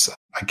examples.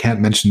 I can't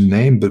mention the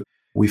name, but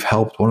we've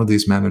helped one of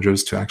these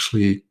managers to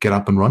actually get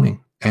up and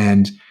running.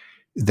 And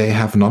they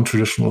have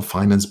non-traditional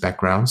finance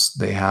backgrounds.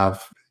 They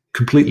have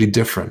completely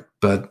different.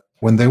 But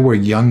when they were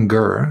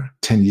younger,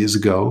 10 years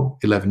ago,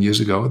 11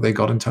 years ago, they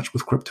got in touch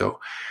with crypto.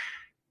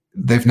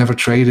 They've never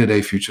traded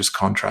a futures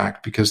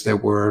contract because they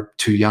were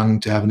too young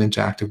to have an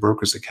interactive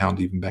broker's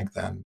account even back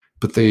then.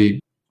 But they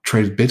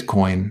traded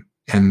Bitcoin,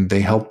 and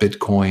they held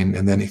Bitcoin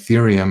and then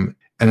Ethereum,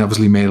 and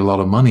obviously made a lot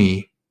of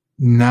money.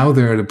 Now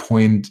they're at a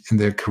point in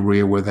their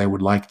career where they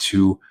would like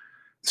to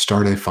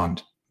start a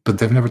fund, but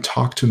they've never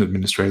talked to an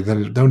administrator.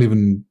 They don't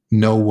even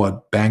know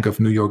what Bank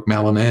of New York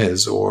Mellon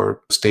is,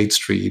 or State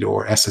Street,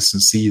 or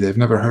SS&C. They've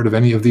never heard of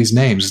any of these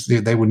names.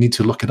 They would need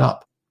to look it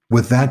up.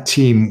 With that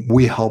team,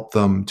 we help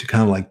them to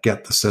kind of like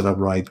get the setup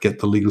right, get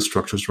the legal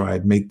structures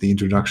right, make the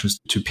introductions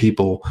to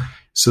people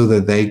so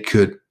that they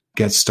could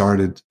get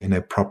started in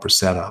a proper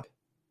setup.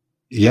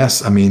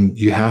 Yes, I mean,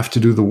 you have to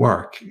do the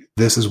work.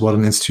 This is what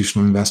an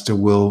institutional investor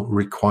will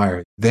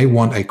require. They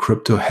want a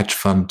crypto hedge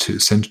fund to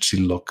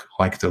essentially look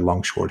like the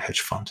long-short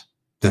hedge fund.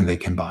 Then they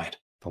can buy it.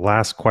 The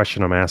last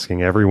question I'm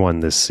asking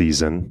everyone this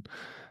season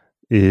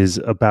is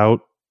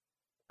about,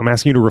 I'm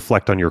asking you to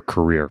reflect on your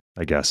career,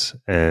 I guess,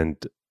 and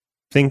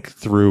think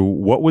through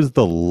what was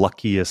the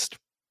luckiest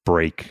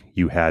break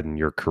you had in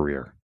your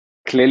career?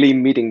 Clearly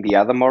meeting the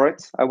other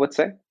Moritz, I would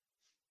say,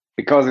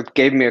 because it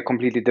gave me a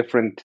completely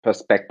different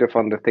perspective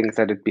on the things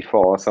I did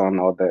before, also on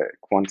all the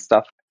quant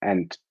stuff.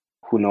 And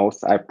who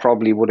knows, I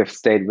probably would have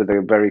stayed with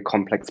a very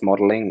complex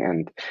modeling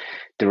and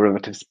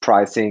derivatives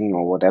pricing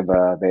or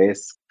whatever there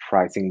is,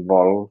 pricing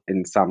vol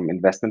in some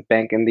investment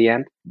bank in the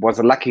end. It was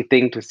a lucky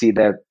thing to see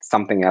that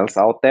something else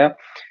out there.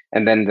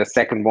 And then the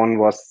second one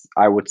was,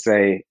 I would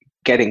say,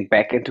 getting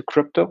back into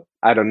crypto.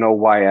 I don't know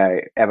why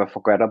I ever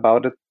forgot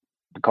about it,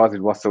 because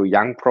it was so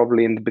young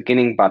probably in the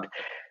beginning, but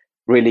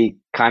really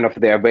kind of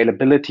the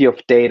availability of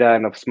data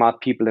and of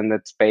smart people in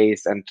that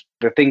space and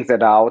the things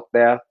that are out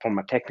there from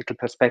a technical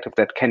perspective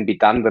that can be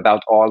done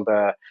without all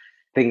the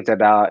things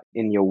that are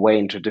in your way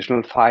in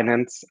traditional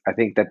finance. I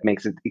think that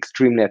makes it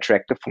extremely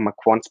attractive from a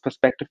quant's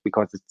perspective,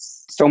 because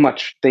it's so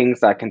much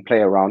things I can play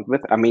around with.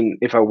 I mean,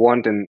 if I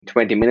want, in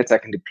 20 minutes, I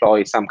can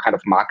deploy some kind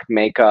of market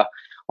maker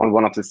on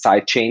one of the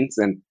side chains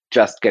and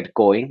just get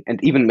going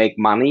and even make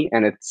money.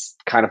 And it's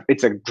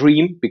a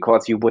dream,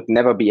 because you would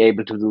never be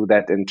able to do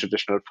that in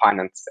traditional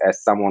finance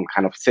as someone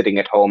kind of sitting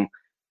at home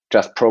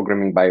just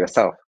programming by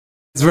yourself.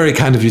 It's very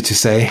kind of you to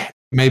say.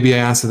 Maybe I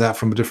answer that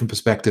from a different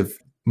perspective.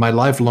 My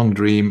lifelong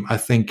dream, I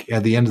think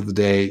at the end of the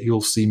day,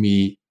 you'll see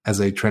me as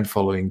a trend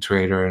following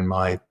trader in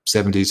my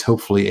 70s,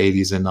 hopefully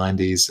 80s and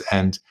 90s.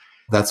 And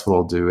that's what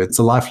I'll do. It's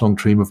a lifelong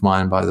dream of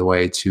mine, by the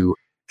way, to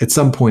at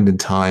some point in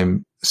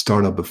time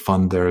start up a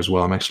fund there as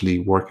well. I'm actually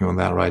working on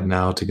that right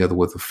now together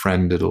with a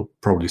friend. It'll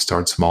probably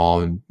start small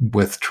and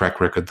with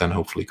track record, then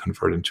hopefully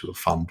convert into a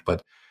fund,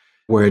 but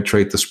where I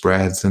trade the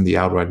spreads and the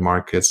outright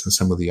markets and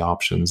some of the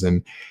options.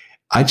 And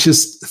I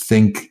just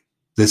think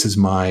this is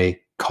my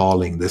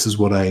calling. This is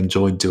what I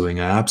enjoy doing.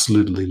 I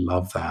absolutely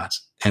love that.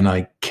 And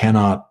I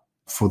cannot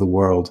for the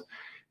world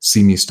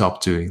see me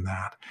stop doing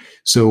that.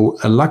 So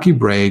a lucky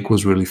break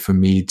was really for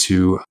me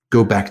to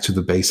go back to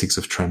the basics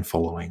of trend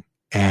following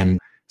and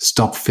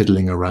stop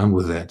fiddling around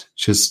with it.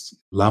 Just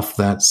love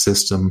that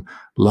system,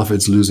 love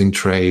its losing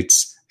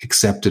trades,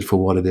 accept it for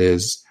what it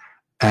is,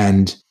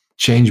 and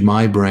change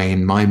my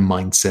brain, my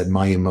mindset,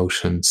 my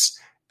emotions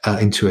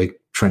into a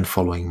trend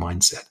following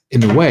mindset.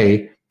 In a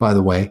way, by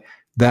the way,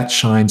 that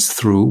shines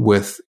through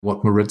with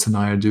what Moritz and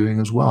I are doing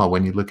as well.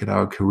 When you look at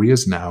our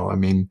careers now, I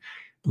mean,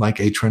 like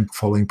a trend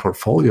following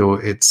portfolio,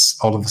 it's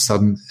all of a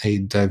sudden a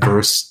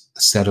diverse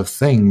set of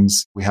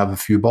things. We have a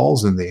few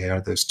balls in the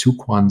air. There's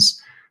Twoquants.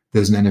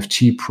 There's an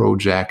NFT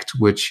project,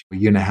 which a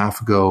year and a half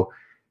ago,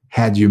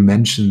 had you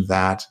mentioned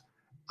that,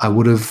 I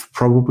would have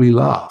probably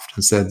laughed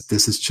and said,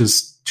 this is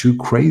just too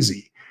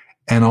crazy.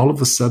 And all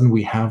of a sudden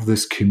we have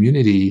this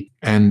community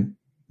and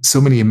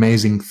so many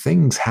amazing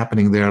things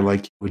happening there,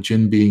 like a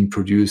gin being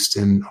produced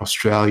in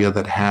Australia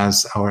that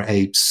has our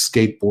apes,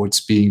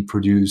 skateboards being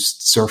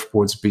produced,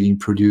 surfboards being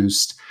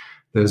produced.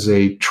 There's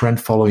a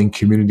trend following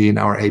community in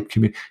our ape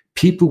community.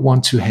 People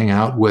want to hang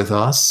out with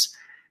us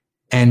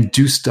and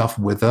do stuff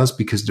with us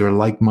because they're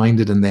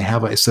like-minded and they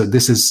have so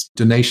this is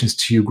donations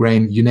to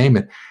Ukraine, you name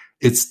it.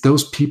 It's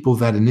those people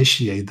that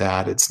initiate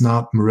that. It's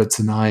not Moritz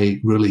and I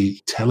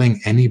really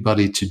telling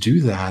anybody to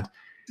do that.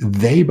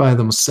 They by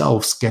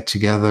themselves get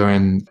together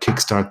and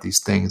kickstart these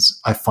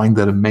things. I find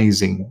that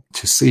amazing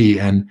to see.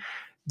 And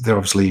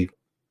they're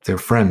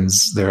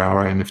friends. They're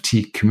our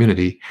NFT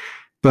community.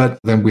 But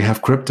then we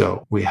have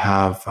crypto. We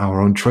have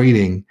our own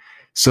trading.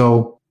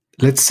 So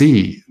let's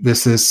see.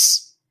 This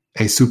is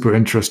a super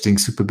interesting,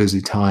 super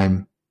busy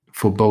time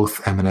for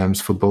both M&Ms,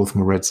 for both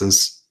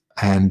Moritzes.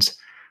 And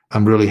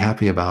I'm really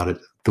happy about it,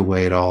 the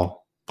way it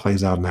all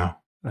plays out now.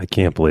 I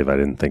can't believe I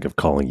didn't think of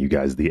calling you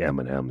guys the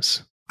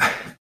M&Ms.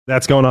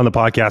 That's going on the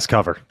podcast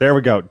cover. There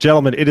we go.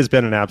 Gentlemen, it has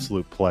been an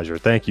absolute pleasure.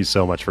 Thank you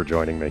so much for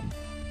joining me.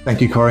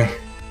 Thank you, Corey.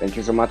 Thank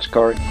you so much,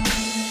 Corey.